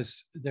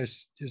 because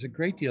there's a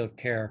great deal of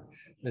care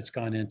that's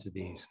gone into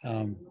these.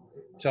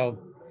 So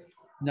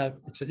no,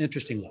 it's an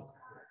interesting look.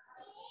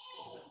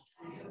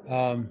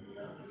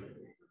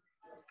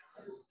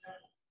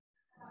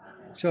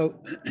 So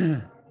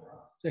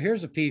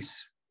here's a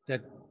piece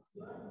that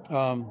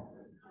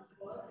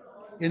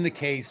in the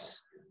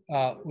case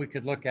we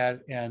could look at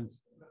and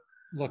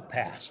look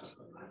past,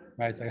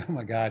 right? It's like, oh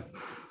my God,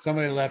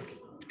 somebody left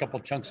a couple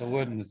chunks of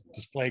wood in the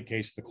display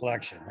case of the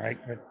collection, right?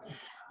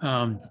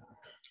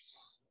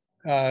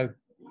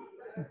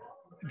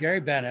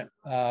 Gary Bennett,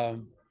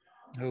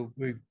 who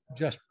we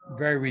just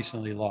very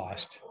recently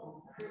lost,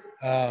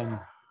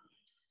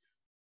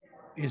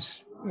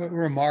 is a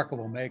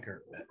remarkable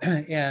maker.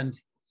 And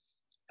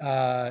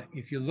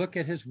if you look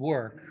at his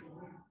work,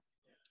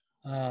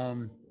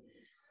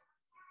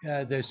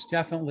 there's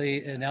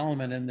definitely an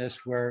element in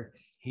this where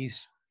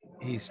he's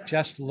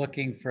just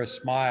looking for a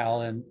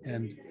smile and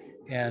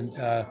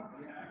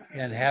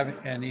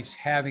he's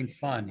having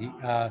fun.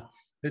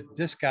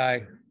 This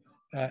guy,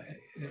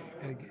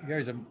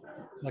 Gary's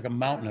like a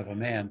mountain of a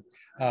man,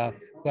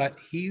 but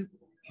he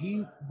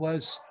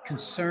was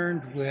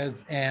concerned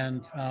with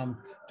and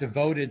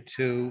devoted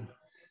to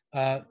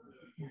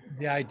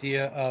the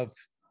idea of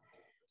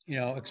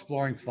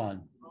exploring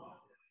fun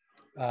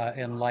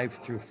and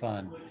life through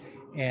fun,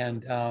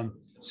 and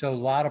so a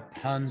lot of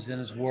puns in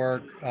his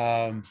work,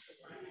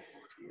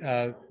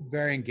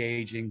 very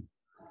engaging,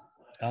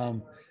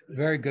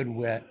 very good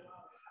wit.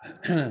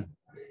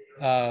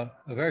 A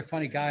very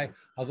funny guy,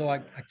 although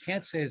I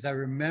can't say as I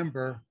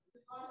remember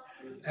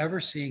ever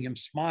seeing him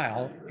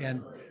smile.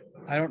 And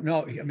I don't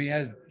know, I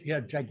mean, he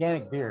had a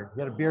gigantic beard.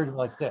 He had a beard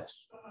like this.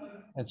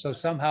 And so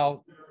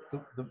somehow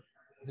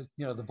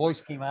the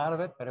voice came out of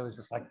it, but it was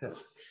just like this.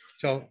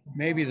 So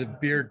maybe the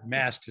beard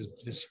masked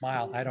his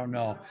smile. I don't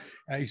know.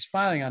 He's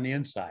smiling on the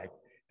inside.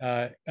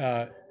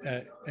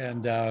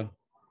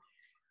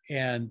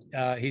 And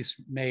he's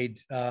made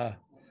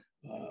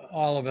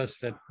all of us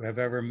that have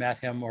ever met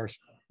him or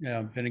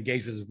been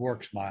engaged with his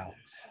work smile.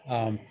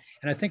 And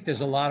I think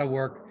there's a lot of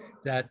work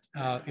that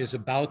is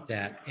about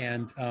that.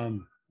 And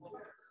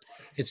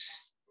it's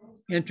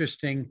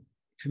interesting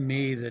to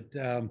me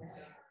that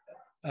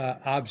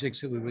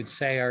objects that we would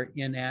say are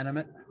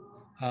inanimate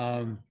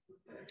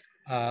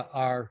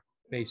are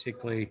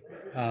basically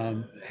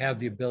have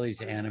the ability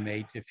to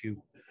animate if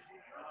you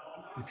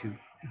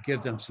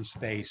give them some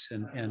space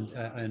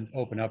and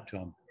open up to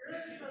them.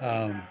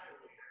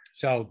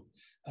 So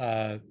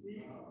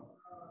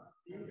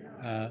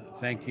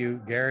thank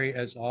you, Gary,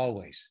 as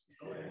always.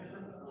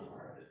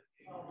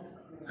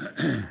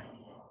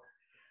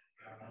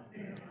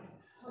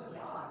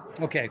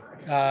 Okay,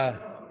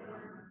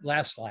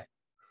 last slide.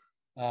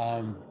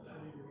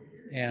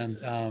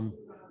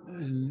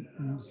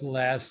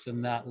 Last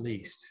and not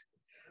least.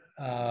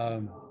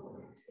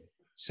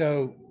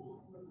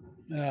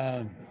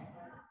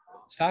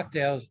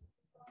 Stockdale's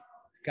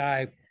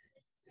guy,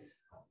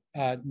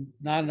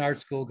 not an art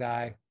school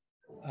guy,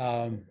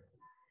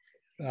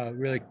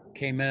 really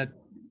came in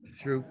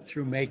through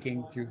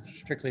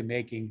strictly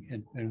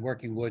making and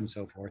working wood and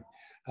so forth.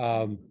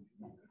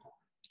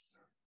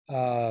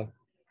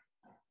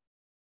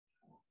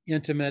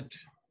 Intimate,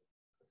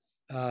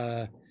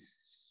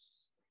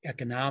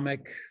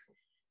 economic,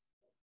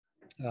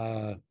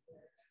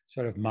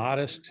 sort of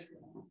modest.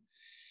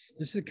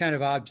 This is the kind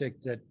of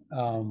object that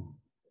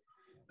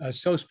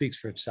so speaks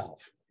for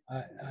itself.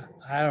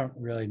 I don't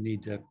really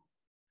need to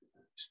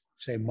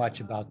say much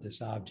about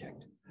this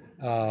object.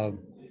 I'm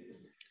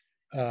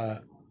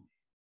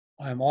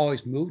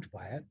always moved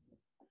by it.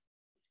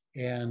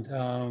 And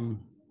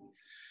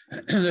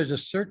there's a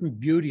certain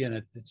beauty in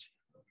it that's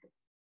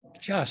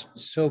just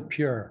so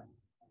pure.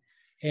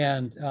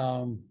 And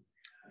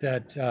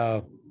that,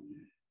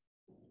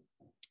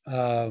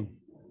 I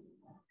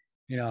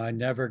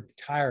never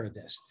tire of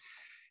this.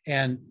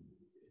 And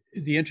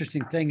the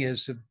interesting thing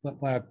is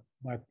when I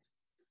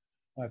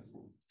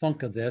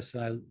thunk of this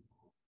and I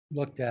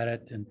looked at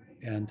it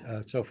and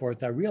so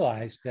forth, I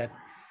realized that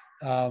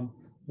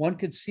one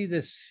could see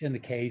this in the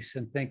case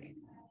and think,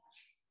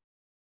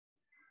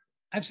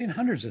 I've seen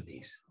hundreds of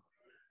these,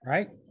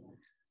 right?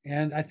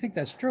 And I think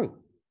that's true.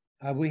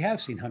 We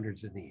have seen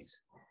hundreds of these.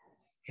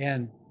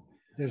 And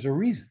there's a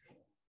reason,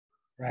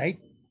 right?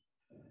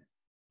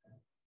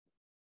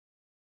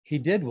 He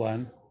did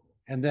one,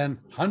 and then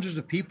hundreds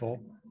of people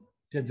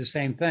did the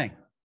same thing.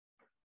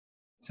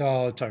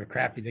 So it's sort of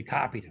crappy, they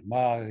copied him.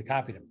 Oh, they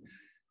copied him.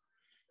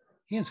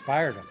 He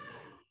inspired them,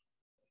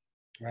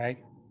 right?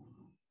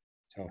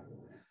 So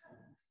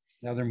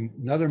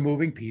another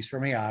moving piece for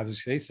me,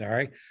 obviously,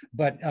 sorry.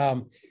 But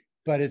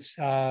it's,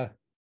 I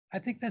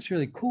think that's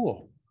really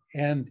cool.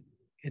 And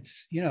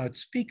it's, it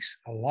speaks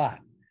a lot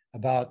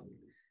about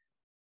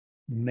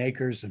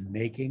makers and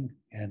making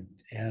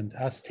and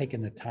us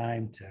taking the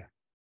time to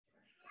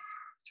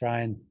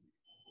try and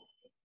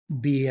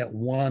be at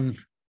one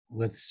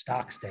with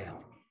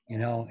Stockdale,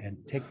 and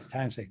take the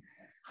time to say,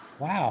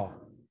 wow,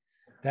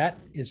 that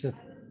is a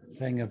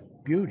thing of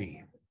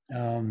beauty,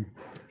 and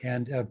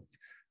of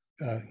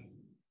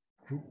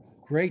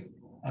great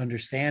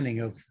understanding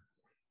of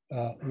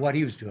what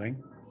he was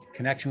doing,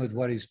 connection with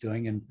what he's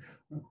doing, and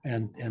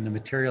the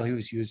material he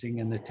was using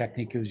and the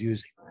technique he was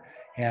using.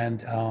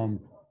 And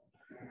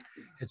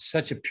it's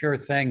such a pure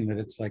thing that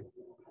it's like,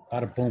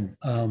 bada boom.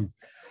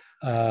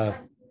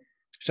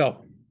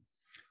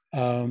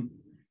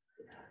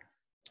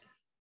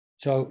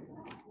 So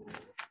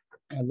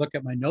I look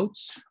at my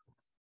notes,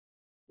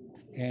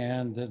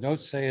 and the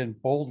notes say in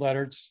bold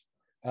letters,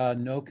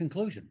 no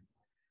conclusion.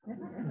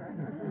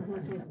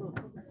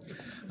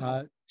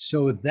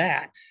 So with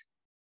that,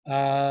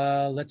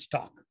 let's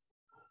talk.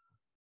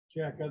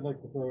 Jack, I'd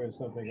like to throw in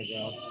something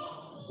about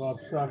Bob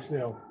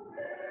Stockdale,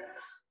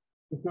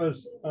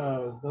 because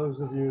those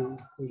of you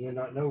who may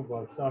not know,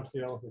 Bob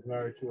Stockdale is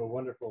married to a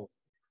wonderful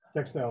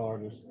textile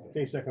artist,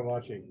 Kay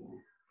Sekamachi.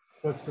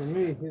 But for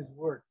me, his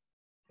work,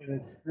 and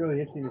it's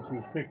really interesting that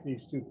you pick these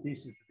two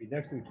pieces to be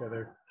next to each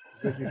other,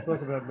 because you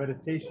spoke about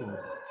meditation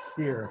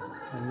here,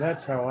 and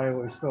that's how I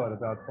always thought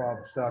about Bob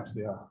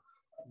Stockdale.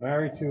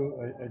 Married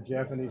to a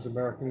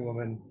Japanese-American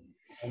woman,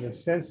 and the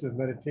sense of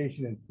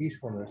meditation and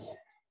peacefulness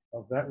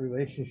of that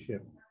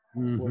relationship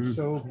was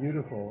so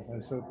beautiful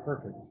and so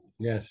perfect.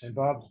 Yes. And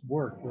Bob's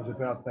work was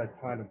about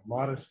that kind of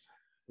modest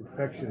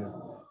perfection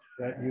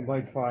that you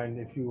might find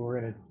if you were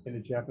in a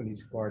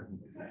Japanese garden.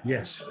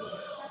 Yes.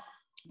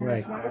 And Right.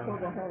 it's wonderful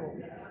to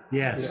hold.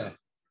 Yes. Yeah.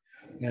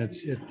 And it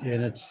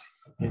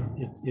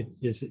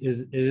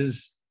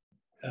is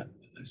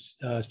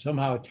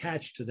somehow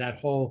attached to that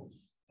whole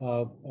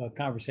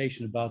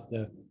conversation about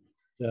the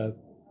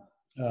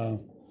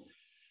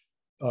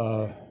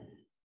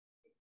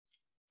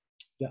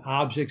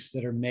objects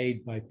that are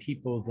made by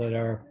people that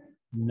are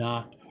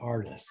not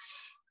artists,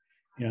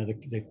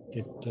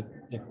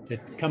 that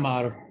come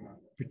out of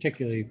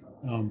particularly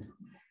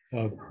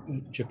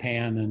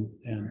Japan and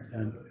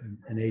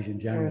Asia in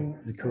general,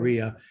 and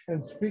Korea.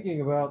 And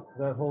speaking about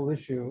that whole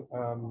issue,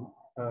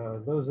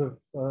 those of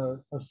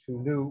us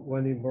who knew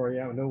Wendy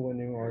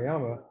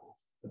Moriyama,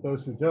 but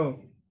those who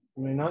don't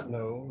may not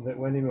know that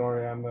Wendy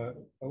Moriyama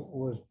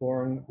was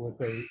born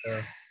with a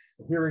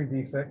hearing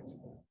defect,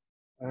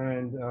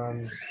 and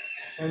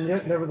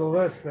yet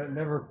nevertheless that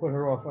never put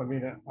her off. I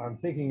mean, I'm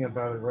thinking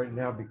about it right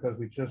now because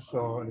we just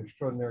saw an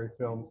extraordinary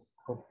film.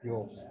 Hope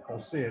you'll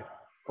see it.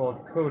 called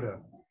Coda,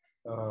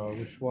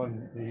 which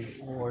won the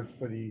award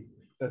for the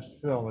best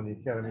film in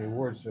the Academy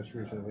Awards just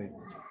recently.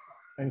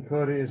 And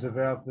Coda is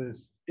about this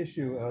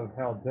issue of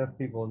how deaf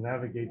people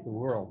navigate the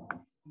world.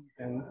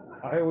 And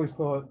I always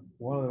thought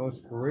one of the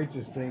most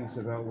courageous things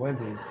about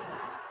Wendy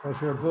was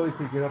her ability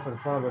to get up in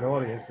front of an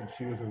audience, and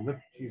she's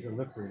a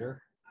lip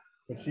reader,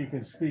 but she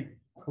can speak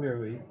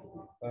clearly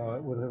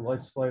with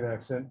a slight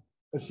accent,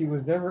 but she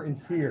was never in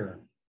fear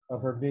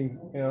of her being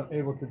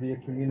able to be a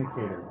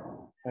communicator.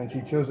 And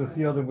she chose a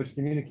field in which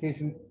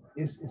communication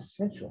is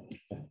essential.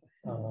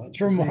 It's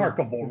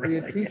remarkable, to be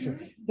a really. teacher.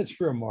 It's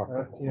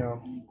remarkable. You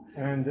know,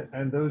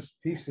 and those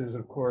pieces,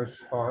 of course,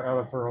 are out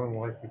of her own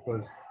life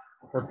because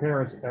her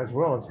parents, as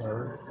well as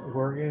her,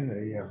 were in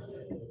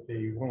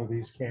one of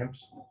these camps,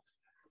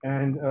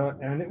 and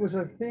it was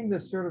a thing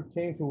that sort of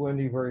came to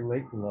Wendy very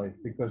late in life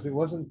because it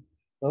wasn't.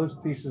 Those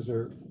pieces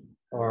are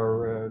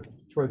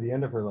toward the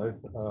end of her life.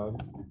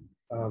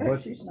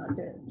 But She's not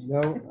dead.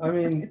 no, I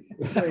mean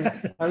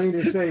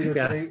to say that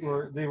Yeah. they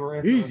were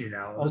after Easy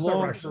now. a Let's not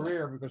long rush.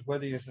 career because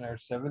Wendy is in her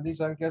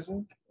 70s, I'm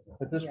guessing,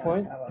 at this Yeah,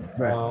 point.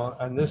 Right.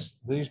 And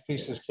these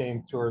pieces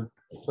came toward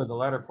the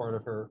latter part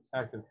of her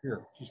active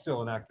career. She's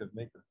still an active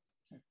maker.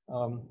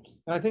 And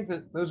I think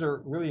that those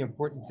are really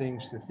important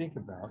things to think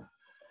about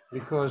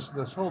because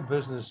this whole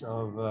business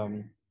of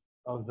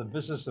the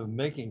business of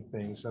making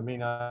things. I mean,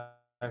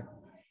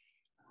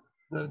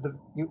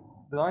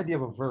 the idea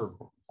of a verb,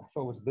 I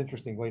thought was an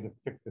interesting way to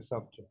pick this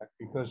up, Jack,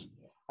 because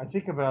I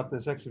think about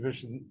this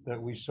exhibition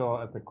that we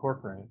saw at the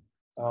Corcoran,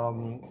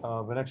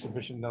 of an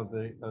exhibition of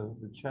the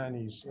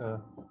Chinese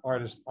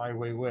artist Ai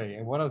Weiwei,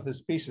 and one of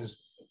his pieces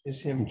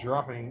is him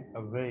dropping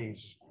a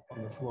vase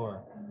on the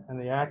floor, and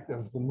the act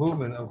of the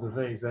movement of the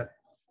vase. That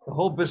the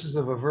whole business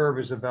of a verb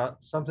is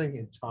about something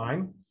in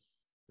time,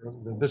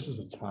 the business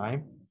of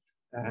time,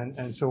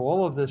 and so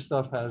all of this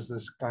stuff has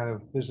this kind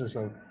of business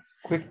of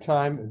quick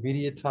time,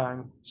 immediate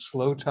time,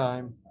 slow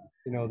time.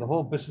 You know, the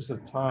whole business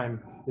of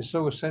time is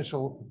so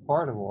essential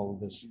part of all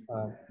of this.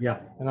 Yeah.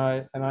 And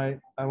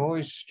I'm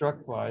always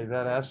struck by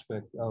that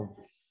aspect of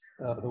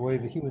the way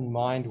the human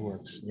mind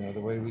works. You know, the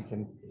way we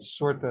can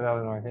sort that out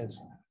in our heads,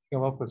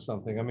 come up with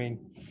something. I mean,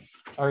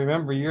 I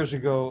remember years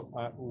ago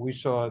we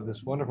saw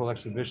this wonderful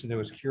exhibition that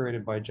was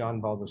curated by John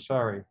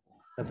Baldessari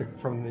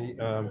from the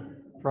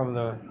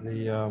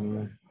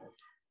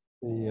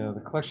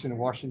collection in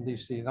Washington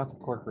D.C. Not the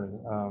Corcoran.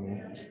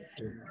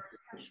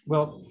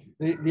 Well,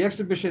 the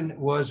exhibition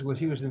was when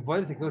he was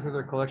invited to go through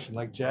their collection,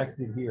 like Jack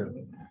did here.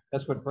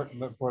 That's what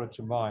brought it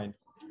to mind.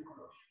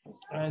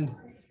 And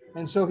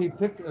so he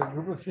picked a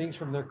group of things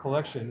from their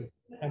collection,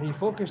 and he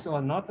focused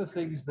on not the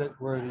things that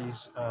were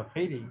these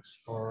paintings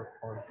or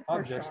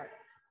objects.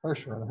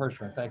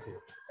 Hirshhorn, thank you.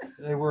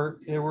 They were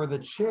the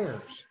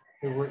chairs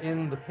that were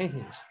in the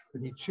paintings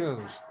that he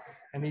chose,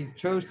 and he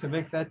chose to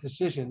make that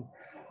decision.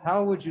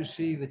 How would you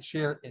see the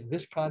chair in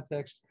this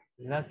context,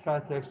 in that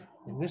context,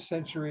 in this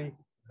century,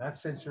 that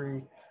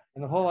century,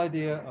 and the whole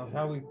idea of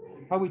how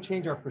we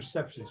change our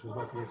perceptions was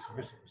what the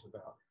exhibition was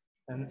about,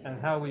 and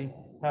how we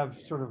have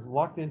sort of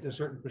locked into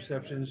certain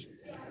perceptions,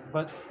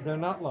 but they're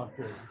not locked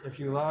in. If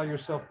you allow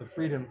yourself the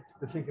freedom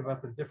to think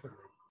about them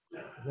differently,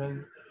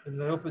 then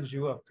it opens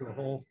you up to a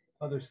whole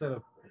other set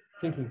of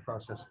thinking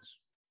processes.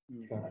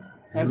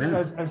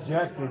 As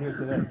Jack did here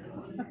today.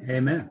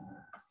 Amen.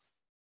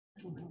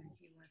 He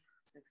was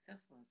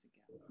successful as a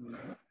guest.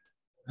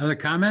 Other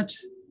comments?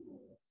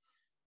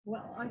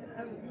 Well, I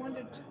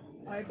wondered,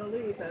 I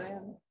believe that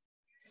Ann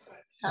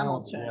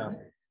Hamilton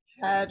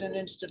yeah. had an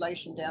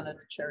installation down at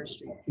the Cherry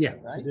Street. Yeah.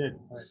 Right? I did.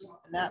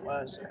 And that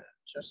was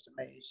just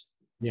amazing.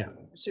 Yeah.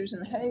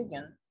 Susan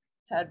Hagen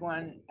had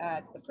one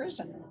at the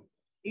prison,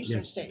 Eastern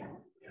Yes. State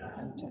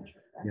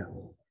Penitentiary. Yeah. It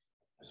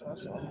was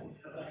also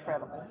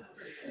incredible.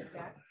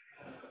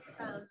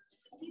 The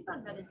piece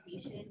on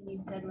meditation you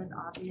said was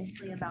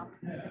obviously about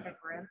the Pacific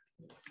Rim.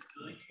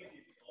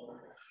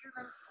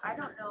 I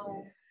don't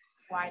know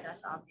why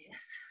that's obvious.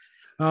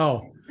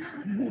 Oh,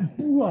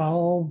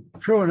 well,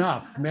 true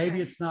enough. Maybe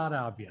it's not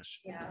obvious.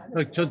 Yeah.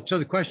 Look, so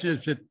the question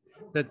is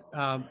that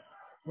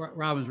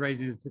Robin's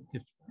raising,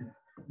 it's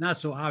not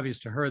so obvious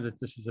to her that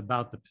this is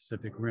about the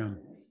Pacific Rim.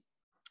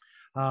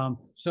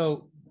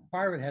 So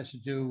part of it has to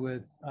do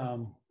with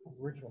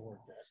Original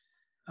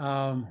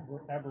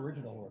work,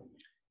 Aboriginal work.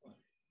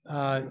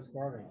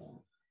 Carving.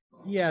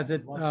 Yeah,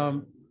 that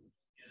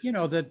you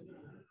know that.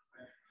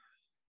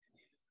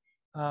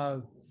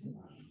 I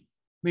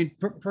mean,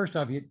 first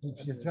off, you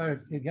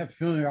have to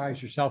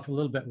familiarize yourself a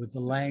little bit with the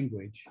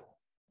language,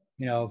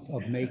 you know,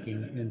 of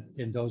making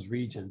in those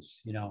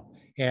regions, you know,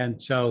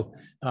 and so,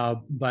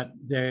 but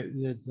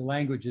the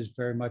language is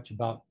very much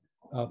about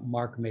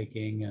mark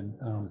making and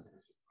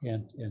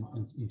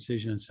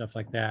incision and stuff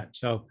like that.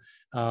 So,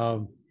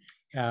 and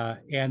I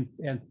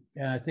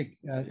think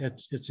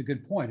it's a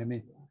good point. I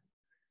mean,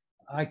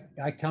 I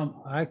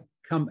come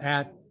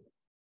at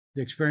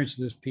the experience of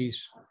this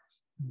piece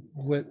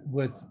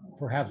with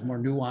perhaps more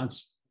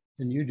nuance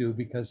than you do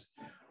because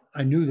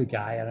I knew the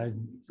guy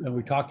and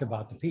we talked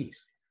about the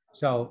piece.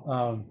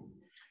 So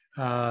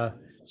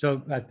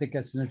So I think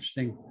that's an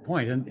interesting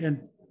point.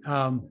 And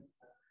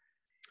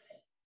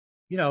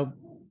you know,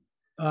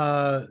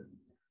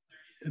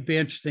 it'd be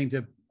interesting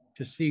to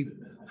see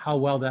how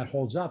well that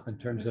holds up in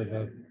terms of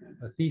a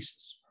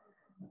thesis.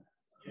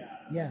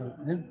 Yeah.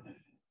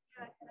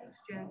 Thanks,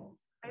 Jen.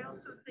 I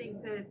also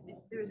think that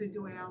there's a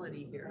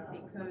duality here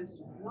because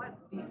what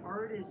the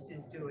artist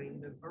is doing,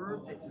 the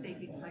verb that's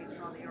taking place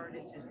while the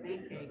artist is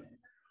making,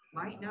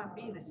 might not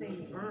be the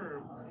same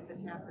verb that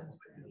happens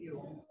with the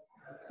viewer.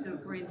 So,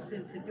 for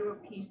instance, to do a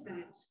piece that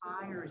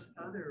inspires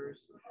others,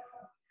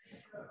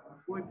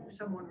 would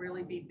someone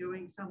really be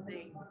doing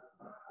something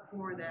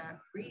for that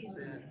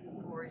reason,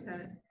 or is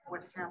that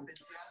what happens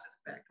after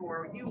the fact?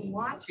 Or are you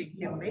watching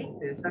him make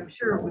this? I'm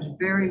sure it was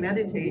very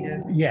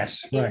meditative.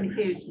 Yes, right. In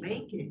his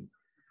making.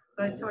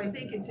 But so I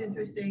think it's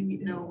interesting,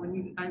 you know,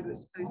 when I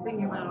was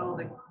thinking about all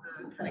the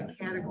kind of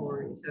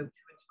categories of to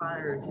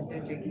inspire, to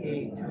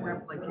educate, to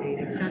replicate,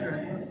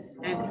 etc.,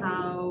 and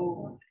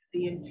how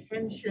the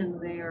intention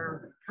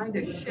there kind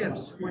of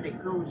shifts when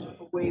it goes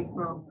away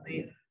from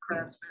the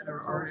craftsman or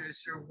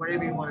artist or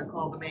whatever you want to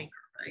call the maker,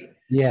 right?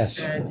 Yes.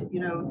 And, you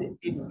know,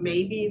 it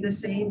may be the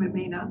same, it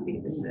may not be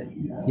the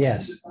same.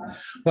 Yes.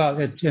 Well,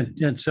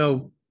 and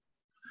so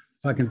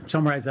if I can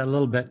summarize that a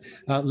little bit,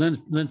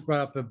 Lynn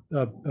brought up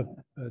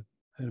an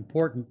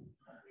important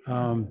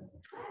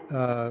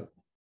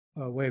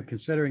way of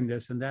considering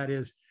this, and that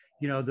is,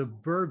 you know, the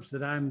verbs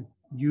that I'm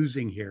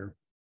using here,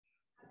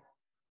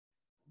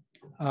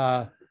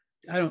 I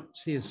don't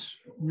see as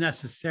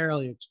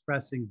necessarily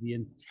expressing the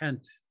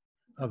intent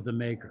of the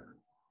maker.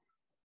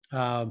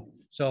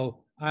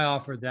 So I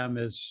offer them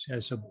as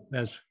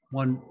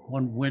one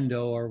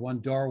window or one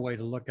doorway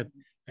to look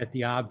at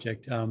the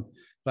object,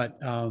 but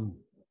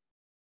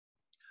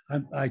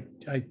I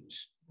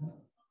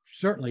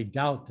certainly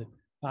doubt that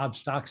Bob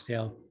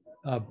Stocksdale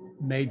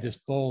made this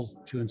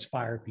bowl to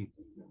inspire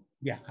people.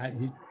 Yeah, I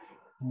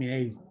mean,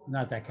 A,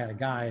 not that kind of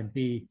guy, and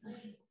B,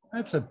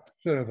 that's a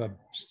sort of a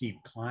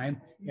steep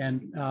climb,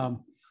 and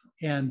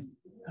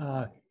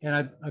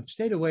I've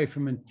stayed away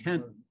from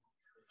intent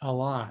a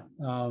lot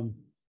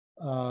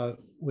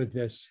with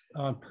this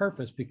on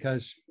purpose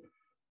because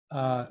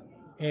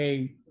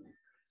A,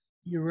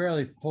 you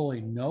rarely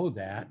fully know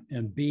that,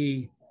 and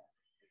B,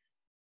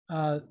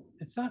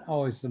 it's not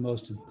always the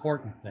most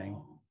important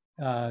thing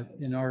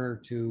in order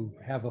to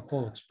have a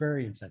full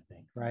experience, I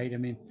think, right? I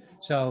mean,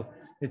 so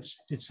it's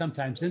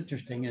sometimes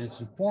interesting and it's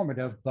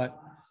informative, but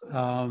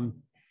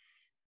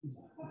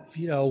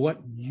you know,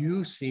 what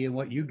you see and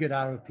what you get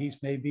out of a piece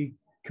may be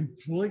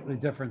completely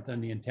different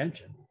than the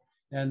intention.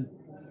 And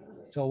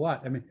so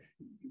what? I mean,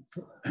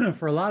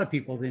 for a lot of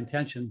people, the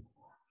intention,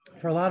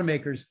 for a lot of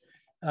makers,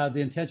 the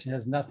intention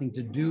has nothing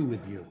to do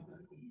with you.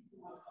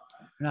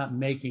 You're not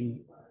making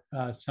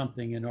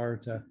something in order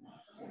to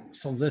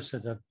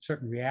solicit a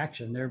certain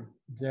reaction.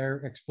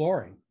 They're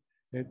exploring.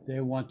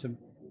 They want to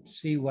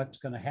see what's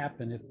going to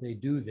happen if they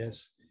do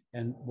this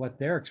and what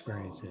their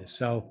experience is.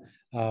 So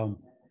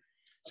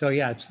so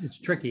yeah, it's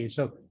tricky.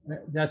 So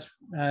that's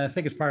I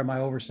think it's part of my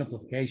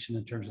oversimplification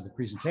in terms of the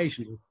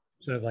presentation,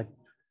 sort of like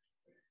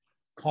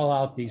call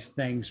out these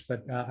things,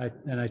 but I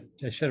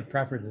should have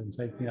prefaced it and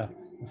say, you know,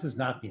 this is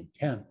not the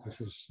intent.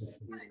 This is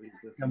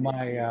my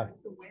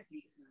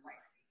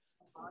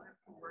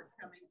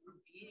coming from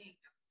being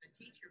a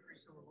teacher for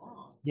so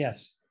long.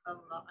 Yes. I'm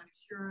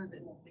sure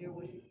that there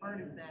was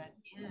part of that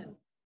in her making.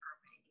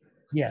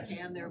 Yes.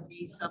 Can there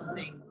be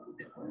something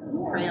that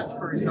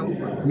transfers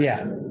over?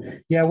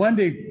 Yeah.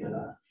 Wendy,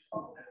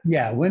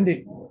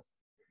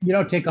 you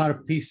don't take on a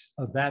piece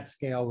of that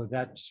scale with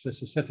that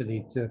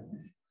specificity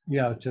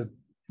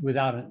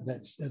without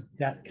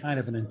that kind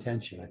of an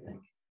intention, I think.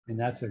 And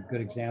that's a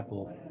good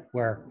example of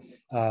where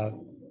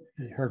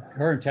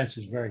her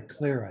intention is very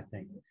clear, I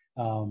think.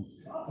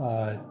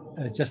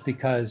 Just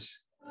because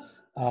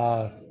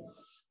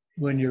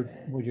when you're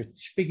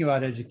speaking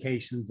about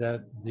education,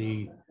 that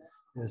the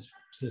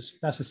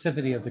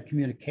specificity of the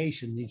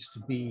communication needs to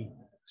be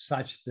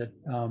such that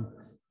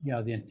you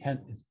know, the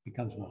intent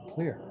becomes more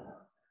clear.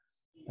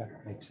 If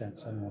that makes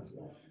sense. I don't know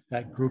if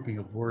that grouping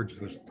of words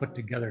was put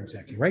together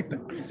exactly right, but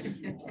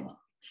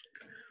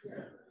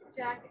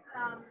Jack,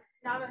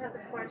 Nava has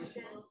a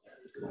question.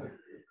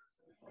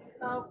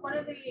 One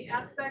of the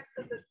aspects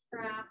of the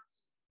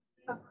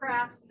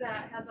craft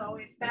that has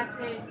always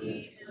fascinated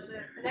me is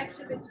the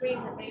connection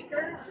between the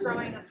maker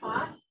throwing a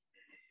pot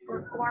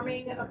or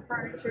forming a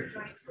furniture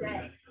joint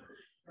today,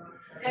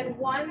 and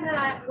one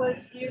that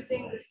was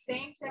using the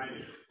same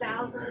techniques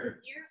thousands of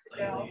years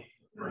ago.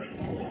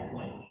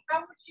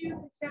 How would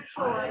you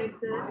contextualize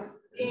this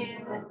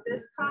in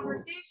this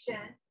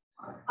conversation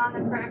on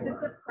the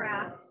practice of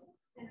craft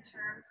in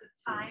terms of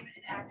time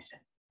and action?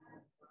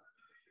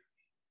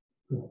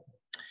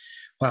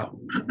 Wow.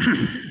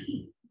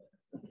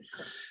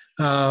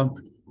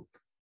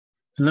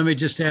 Let me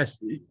just ask,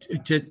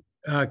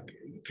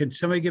 can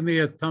somebody give me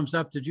a thumbs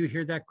up? Did you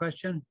hear that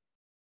question?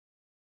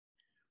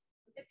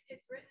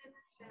 It's written in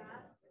the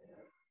chat,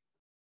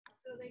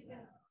 so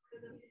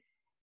the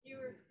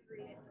viewers can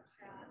read it in the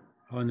chat.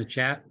 Oh, in the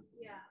chat?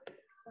 Yeah.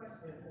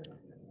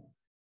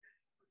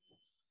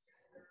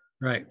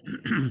 Right.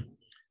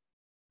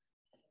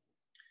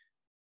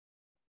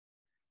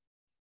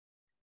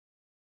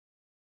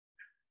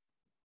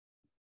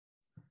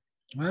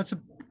 Well,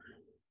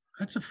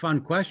 that's a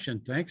fun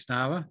question. Thanks,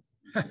 Nava.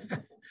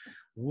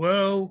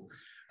 Whoa.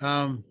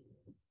 Well,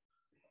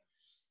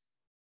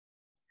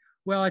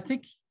 I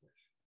think,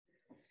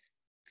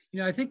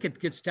 I think it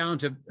gets down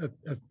to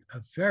a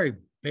very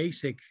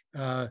basic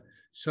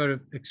sort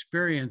of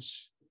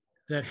experience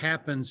that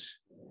happens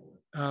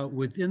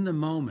within the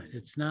moment.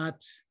 It's not,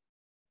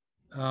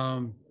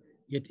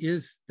 it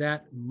is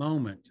that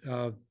moment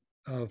of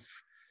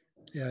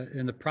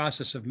in the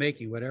process of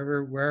making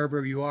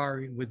wherever you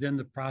are within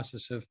the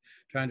process of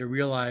trying to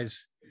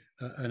realize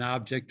an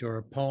object or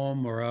a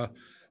poem or a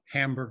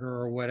hamburger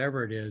or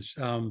whatever it is.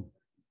 The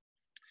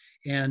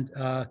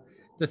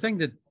thing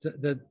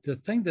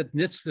that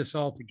knits this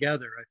all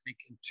together, I think,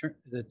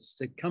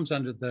 that comes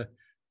under the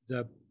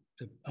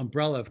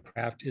umbrella of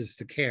craft is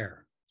the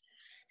care.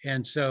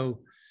 And so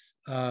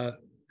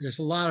there's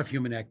a lot of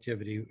human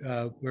activity.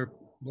 We're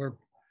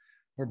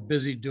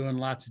busy doing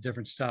lots of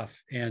different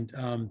stuff, and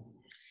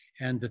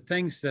the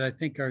things that I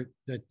think are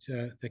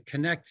that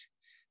connect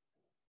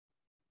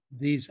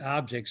these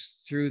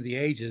objects through the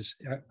ages.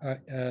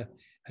 I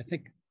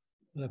think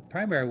the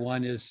primary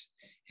one is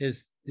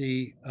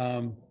the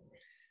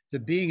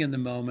being in the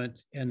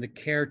moment and the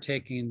care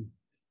taken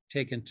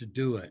to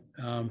do it,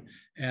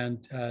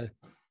 and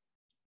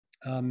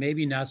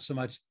maybe not so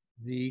much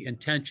the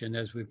intention,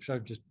 as we've sort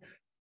of just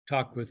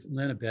talked with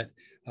Lynn a bit.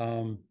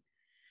 I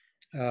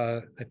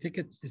think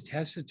it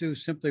has to do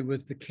simply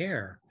with the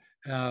care,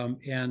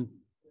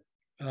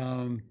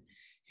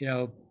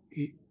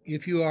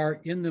 if you are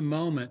in the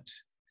moment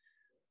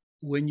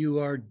when you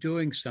are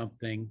doing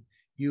something,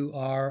 you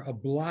are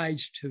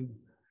obliged to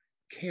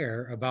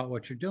care about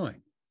what you're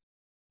doing,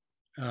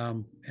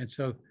 and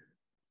so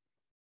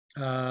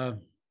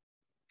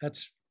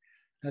that's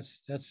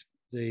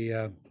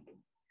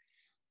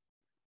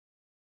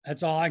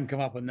all I can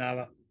come up with,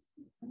 Nava.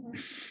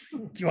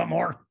 Do you want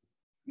more?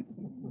 I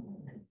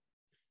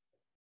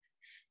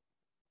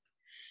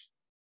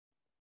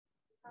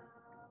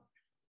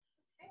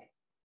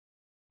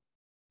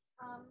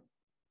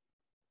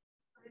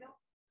don't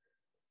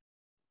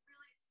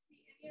really see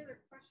any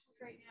other questions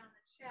right now in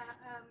the chat.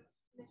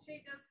 Nishay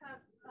does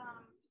have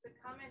just a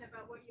comment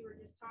about what you were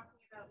just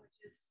talking about,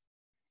 which is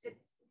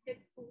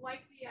it's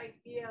like the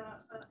idea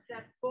of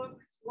that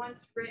books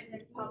once written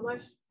and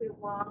published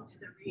belong to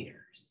the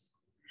readers.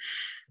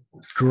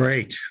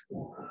 Great.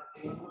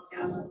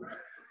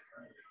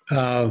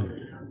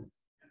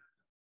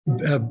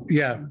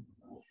 Yeah,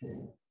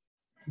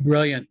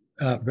 brilliant,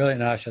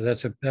 Asha.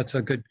 That's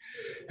a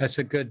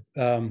good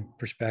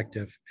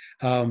perspective.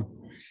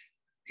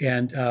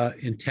 And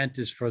intent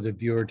is for the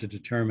viewer to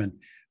determine.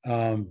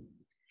 I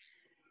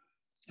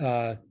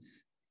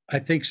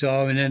think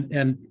so,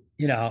 and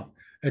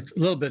it's a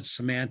little bit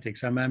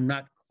semantics. I'm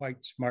not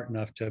quite smart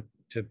enough to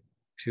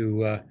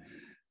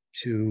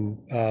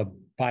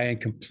buy in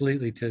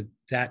completely to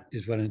that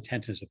is what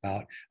intent is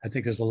about. I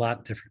think there's a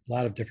lot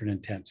of different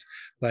intents,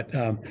 but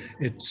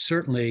it's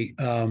certainly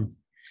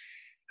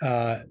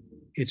the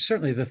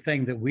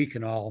thing that we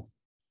can all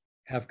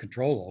have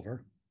control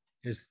over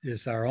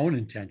is our own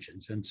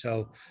intentions. And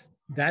so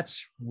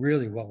that's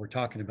really what we're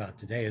talking about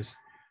today, is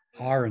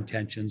our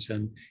intentions,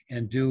 and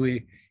do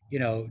we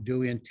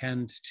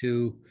intend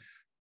to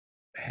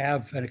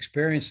have an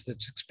experience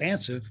that's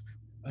expansive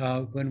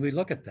when we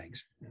look at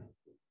things.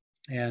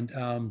 And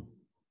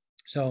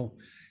so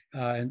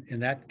in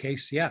that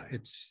case, yeah,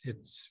 it's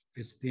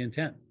the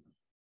intent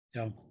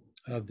of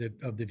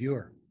the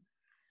viewer.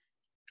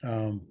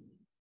 Well,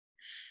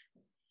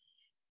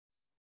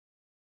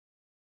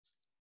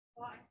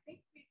 I think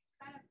we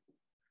kind of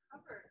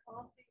covered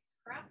all things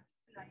craft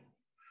tonight.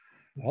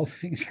 All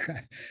things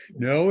craft.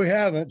 No, we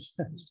haven't.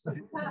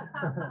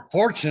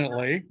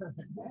 Fortunately,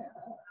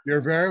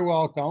 you're very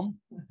welcome.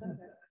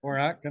 We're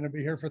not going to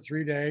be here for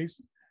 3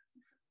 days.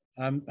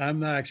 I'm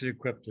not actually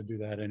equipped to do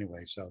that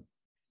anyway, so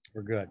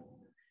we're good.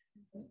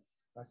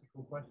 That's a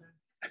cool question.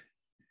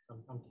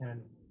 I'm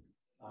Ken.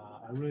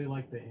 I really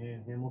like the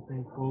Anne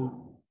Hamilton quote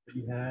that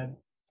you had,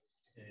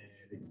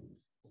 and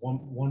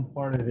one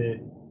part of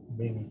it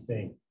made me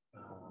think.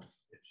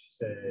 She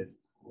said,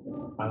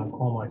 "I don't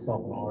call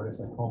myself an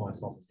artist; I call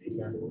myself a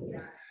maker."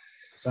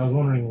 So I was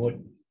wondering what.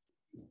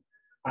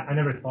 I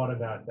never thought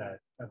about that.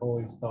 I've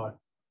always thought,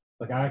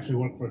 like, I actually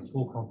work for a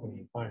tool company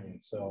in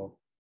finance, so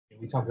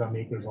we talk about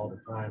makers all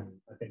the time.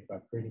 I think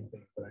about creating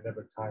things, but I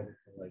never tied it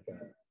to like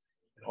an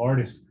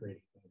artist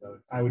creating things.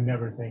 I would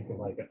never think of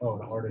like, an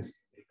artist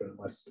maker,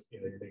 unless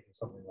you're making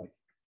something like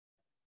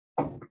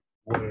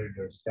wood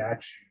or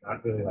statue,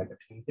 not really like a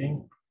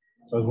painting.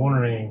 So I was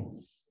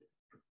wondering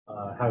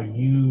how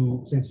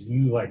you, since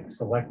you like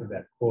selected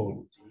that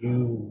quote,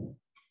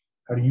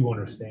 how do you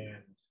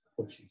understand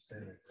what she's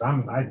saying?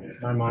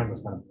 My mind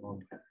was kind of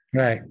blown.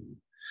 Right.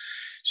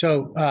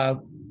 So,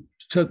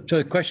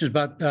 the question is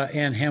about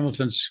Anne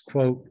Hamilton's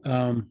quote. I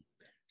don't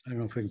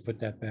know if we can put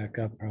that back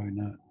up. Probably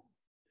not.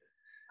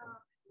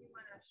 You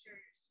want to share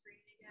your screen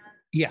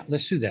Yeah,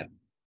 let's do that.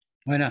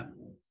 Why not?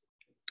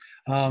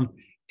 The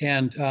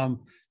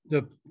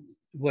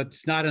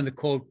what's not in the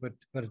quote, but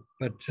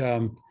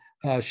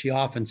she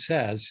often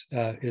says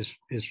is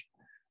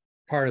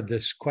part of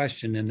this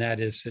question, and that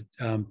is that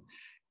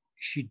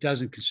she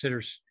doesn't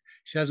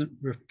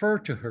refer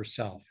to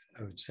herself,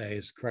 I would say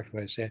is the correct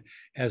way to say it,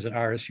 as an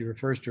artist. She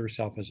refers to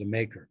herself as a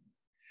maker.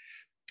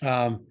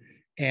 There's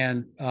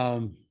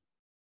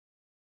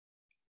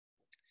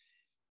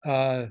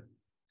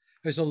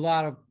a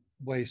lot of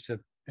ways to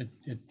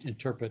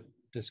interpret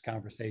this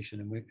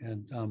conversation,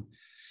 and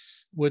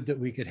would that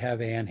we could have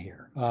Anne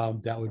here.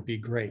 That would be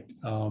great,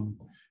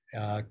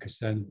 because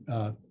then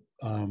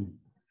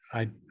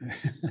I'd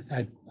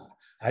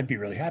I'd be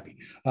really happy.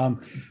 I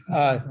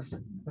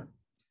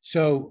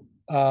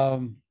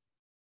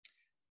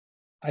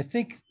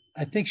think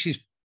she's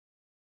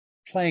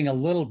playing a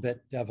little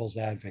bit devil's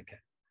advocate.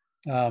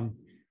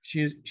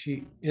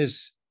 She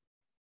is,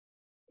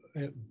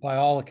 by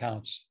all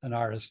accounts, an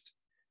artist,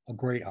 a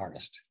great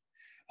artist.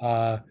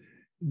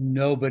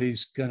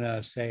 Nobody's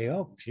gonna say,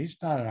 oh, she's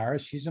not an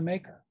artist, she's a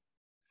maker.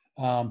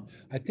 I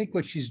think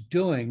what she's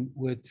doing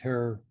with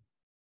her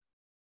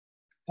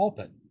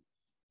pulpit,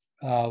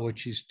 which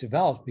she's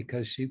developed,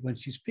 because when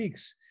she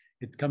speaks,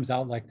 it comes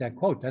out like that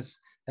quote. That's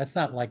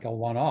not like a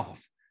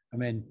one-off. I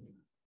mean,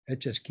 it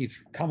just keeps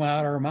coming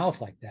out of her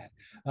mouth like that.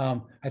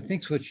 I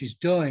think what she's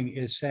doing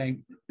is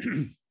saying,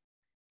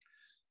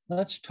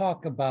 let's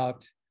talk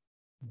about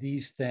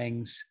these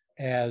things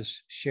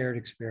as shared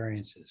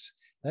experiences.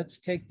 Let's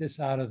take this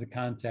out of the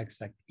context,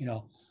 like,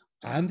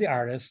 I'm the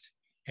artist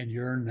and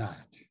you're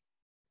not.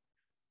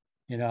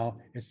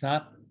 It's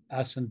not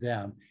us and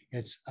them,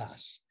 it's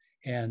us.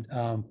 And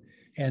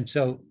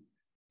so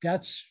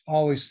that's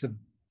always the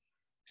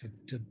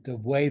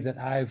way that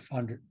I've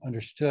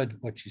understood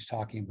what she's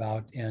talking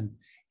about, and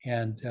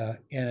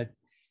it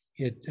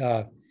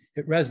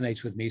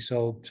resonates with me.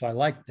 So I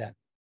like that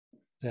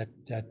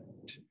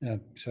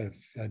sort of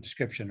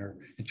description or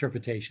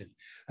interpretation.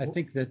 I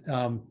think that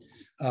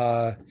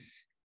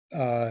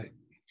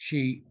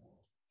she,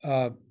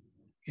 and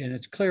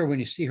it's clear when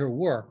you see her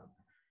work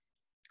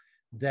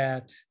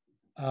that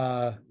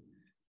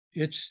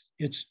it's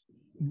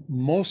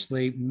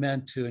mostly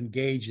meant to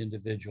engage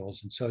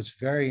individuals, and so it's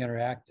very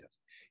interactive.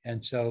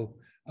 And so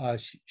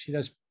she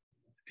does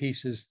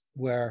pieces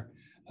where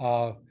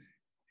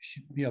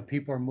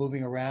people are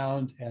moving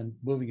around and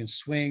moving in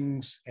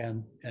swings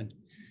and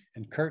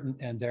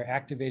they're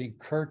activating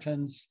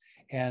curtains,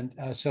 and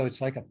so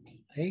it's like a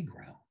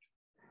playground.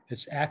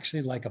 It's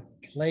actually like a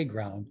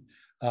playground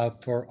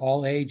for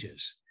all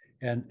ages,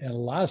 and a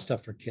lot of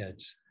stuff for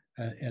kids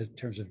in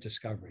terms of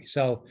discovery.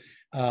 So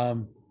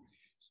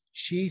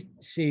she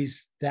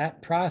sees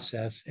that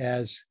process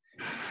as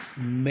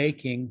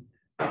making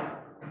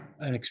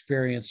an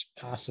experience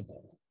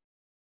possible,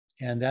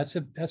 and that's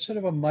sort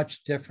of a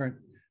much different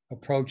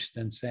approach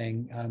than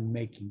saying I'm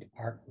making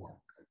artwork.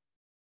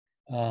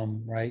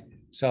 Right?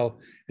 So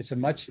it's a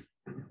much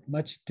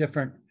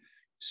different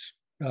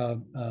a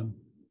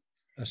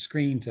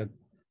screen to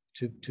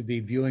be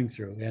viewing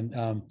through,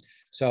 and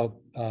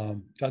so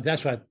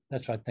that's what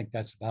I think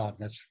that's about,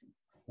 and that's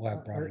why I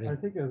brought it in. I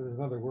think there's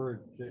another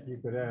word that you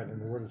could add,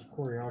 and the word is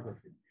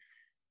choreography,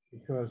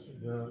 because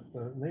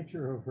the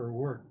nature of her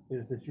work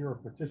is that you're a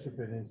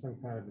participant in some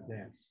kind of a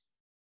dance,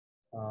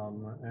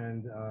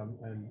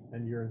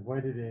 and you're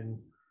invited in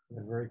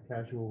a very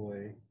casual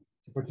way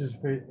to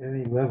participate at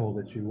any level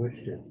that you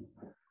wish to.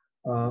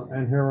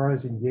 And her art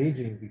is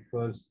engaging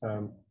because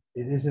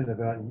it isn't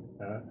about,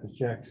 as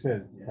Jack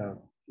said,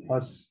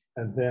 us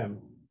and them.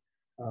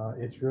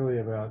 It's really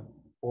about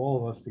all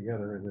of us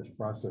together in this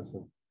process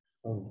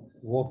of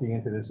walking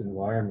into this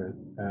environment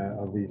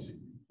of these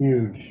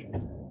huge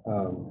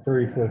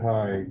 30-foot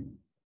high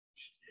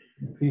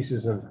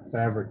pieces of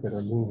fabric that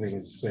are moving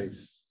in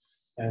space.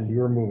 And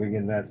you're moving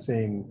in that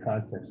same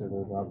context of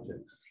those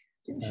objects.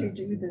 Didn't she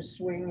do the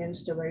swing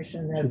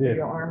installation at She did.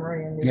 the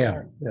armory in the Yeah.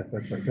 art? Yes,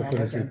 that's right. That's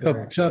what I said.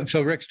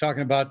 So Rick's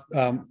talking about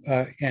Anne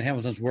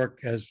Hamilton's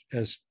work as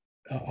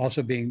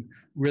also being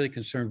really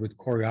concerned with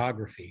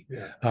choreography,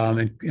 Yeah.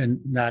 And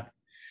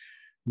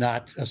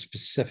not a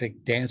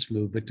specific dance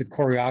move, but the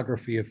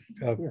choreography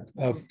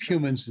of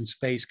humans in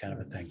space, kind of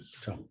a thing.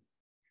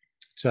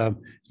 So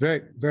it's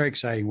very, very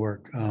exciting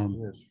work.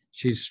 Yes.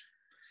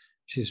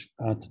 She's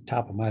at the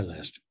top of my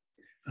list.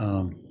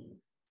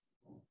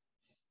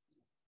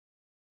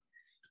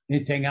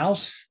 Anything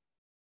else?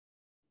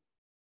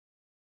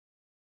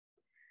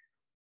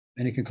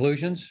 Any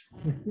conclusions?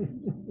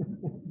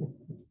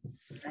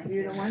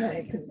 You don't want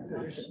any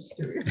conclusions,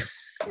 do you?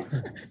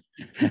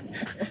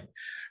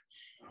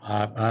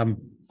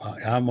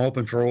 I'm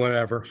open for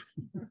whatever.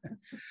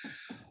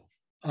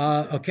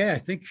 Okay, I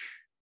think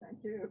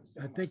Thank you.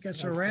 I think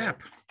that's a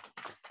wrap.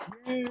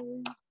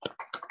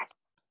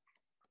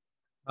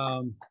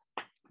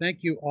 Thank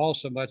you all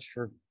so much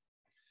for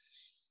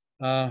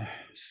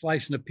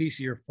slicing a piece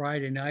of your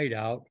Friday night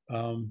out.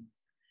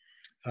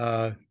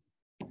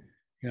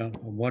 you know, I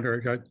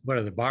wonder, what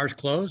are the bars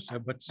closed?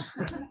 What's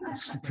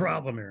the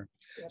problem here?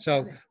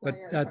 So, but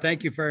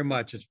thank you very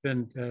much. It's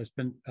been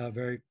a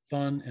very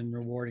fun and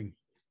rewarding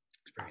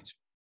experience.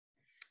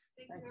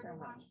 Thanks so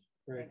much.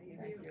 Great.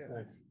 Thank you.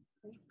 Thanks.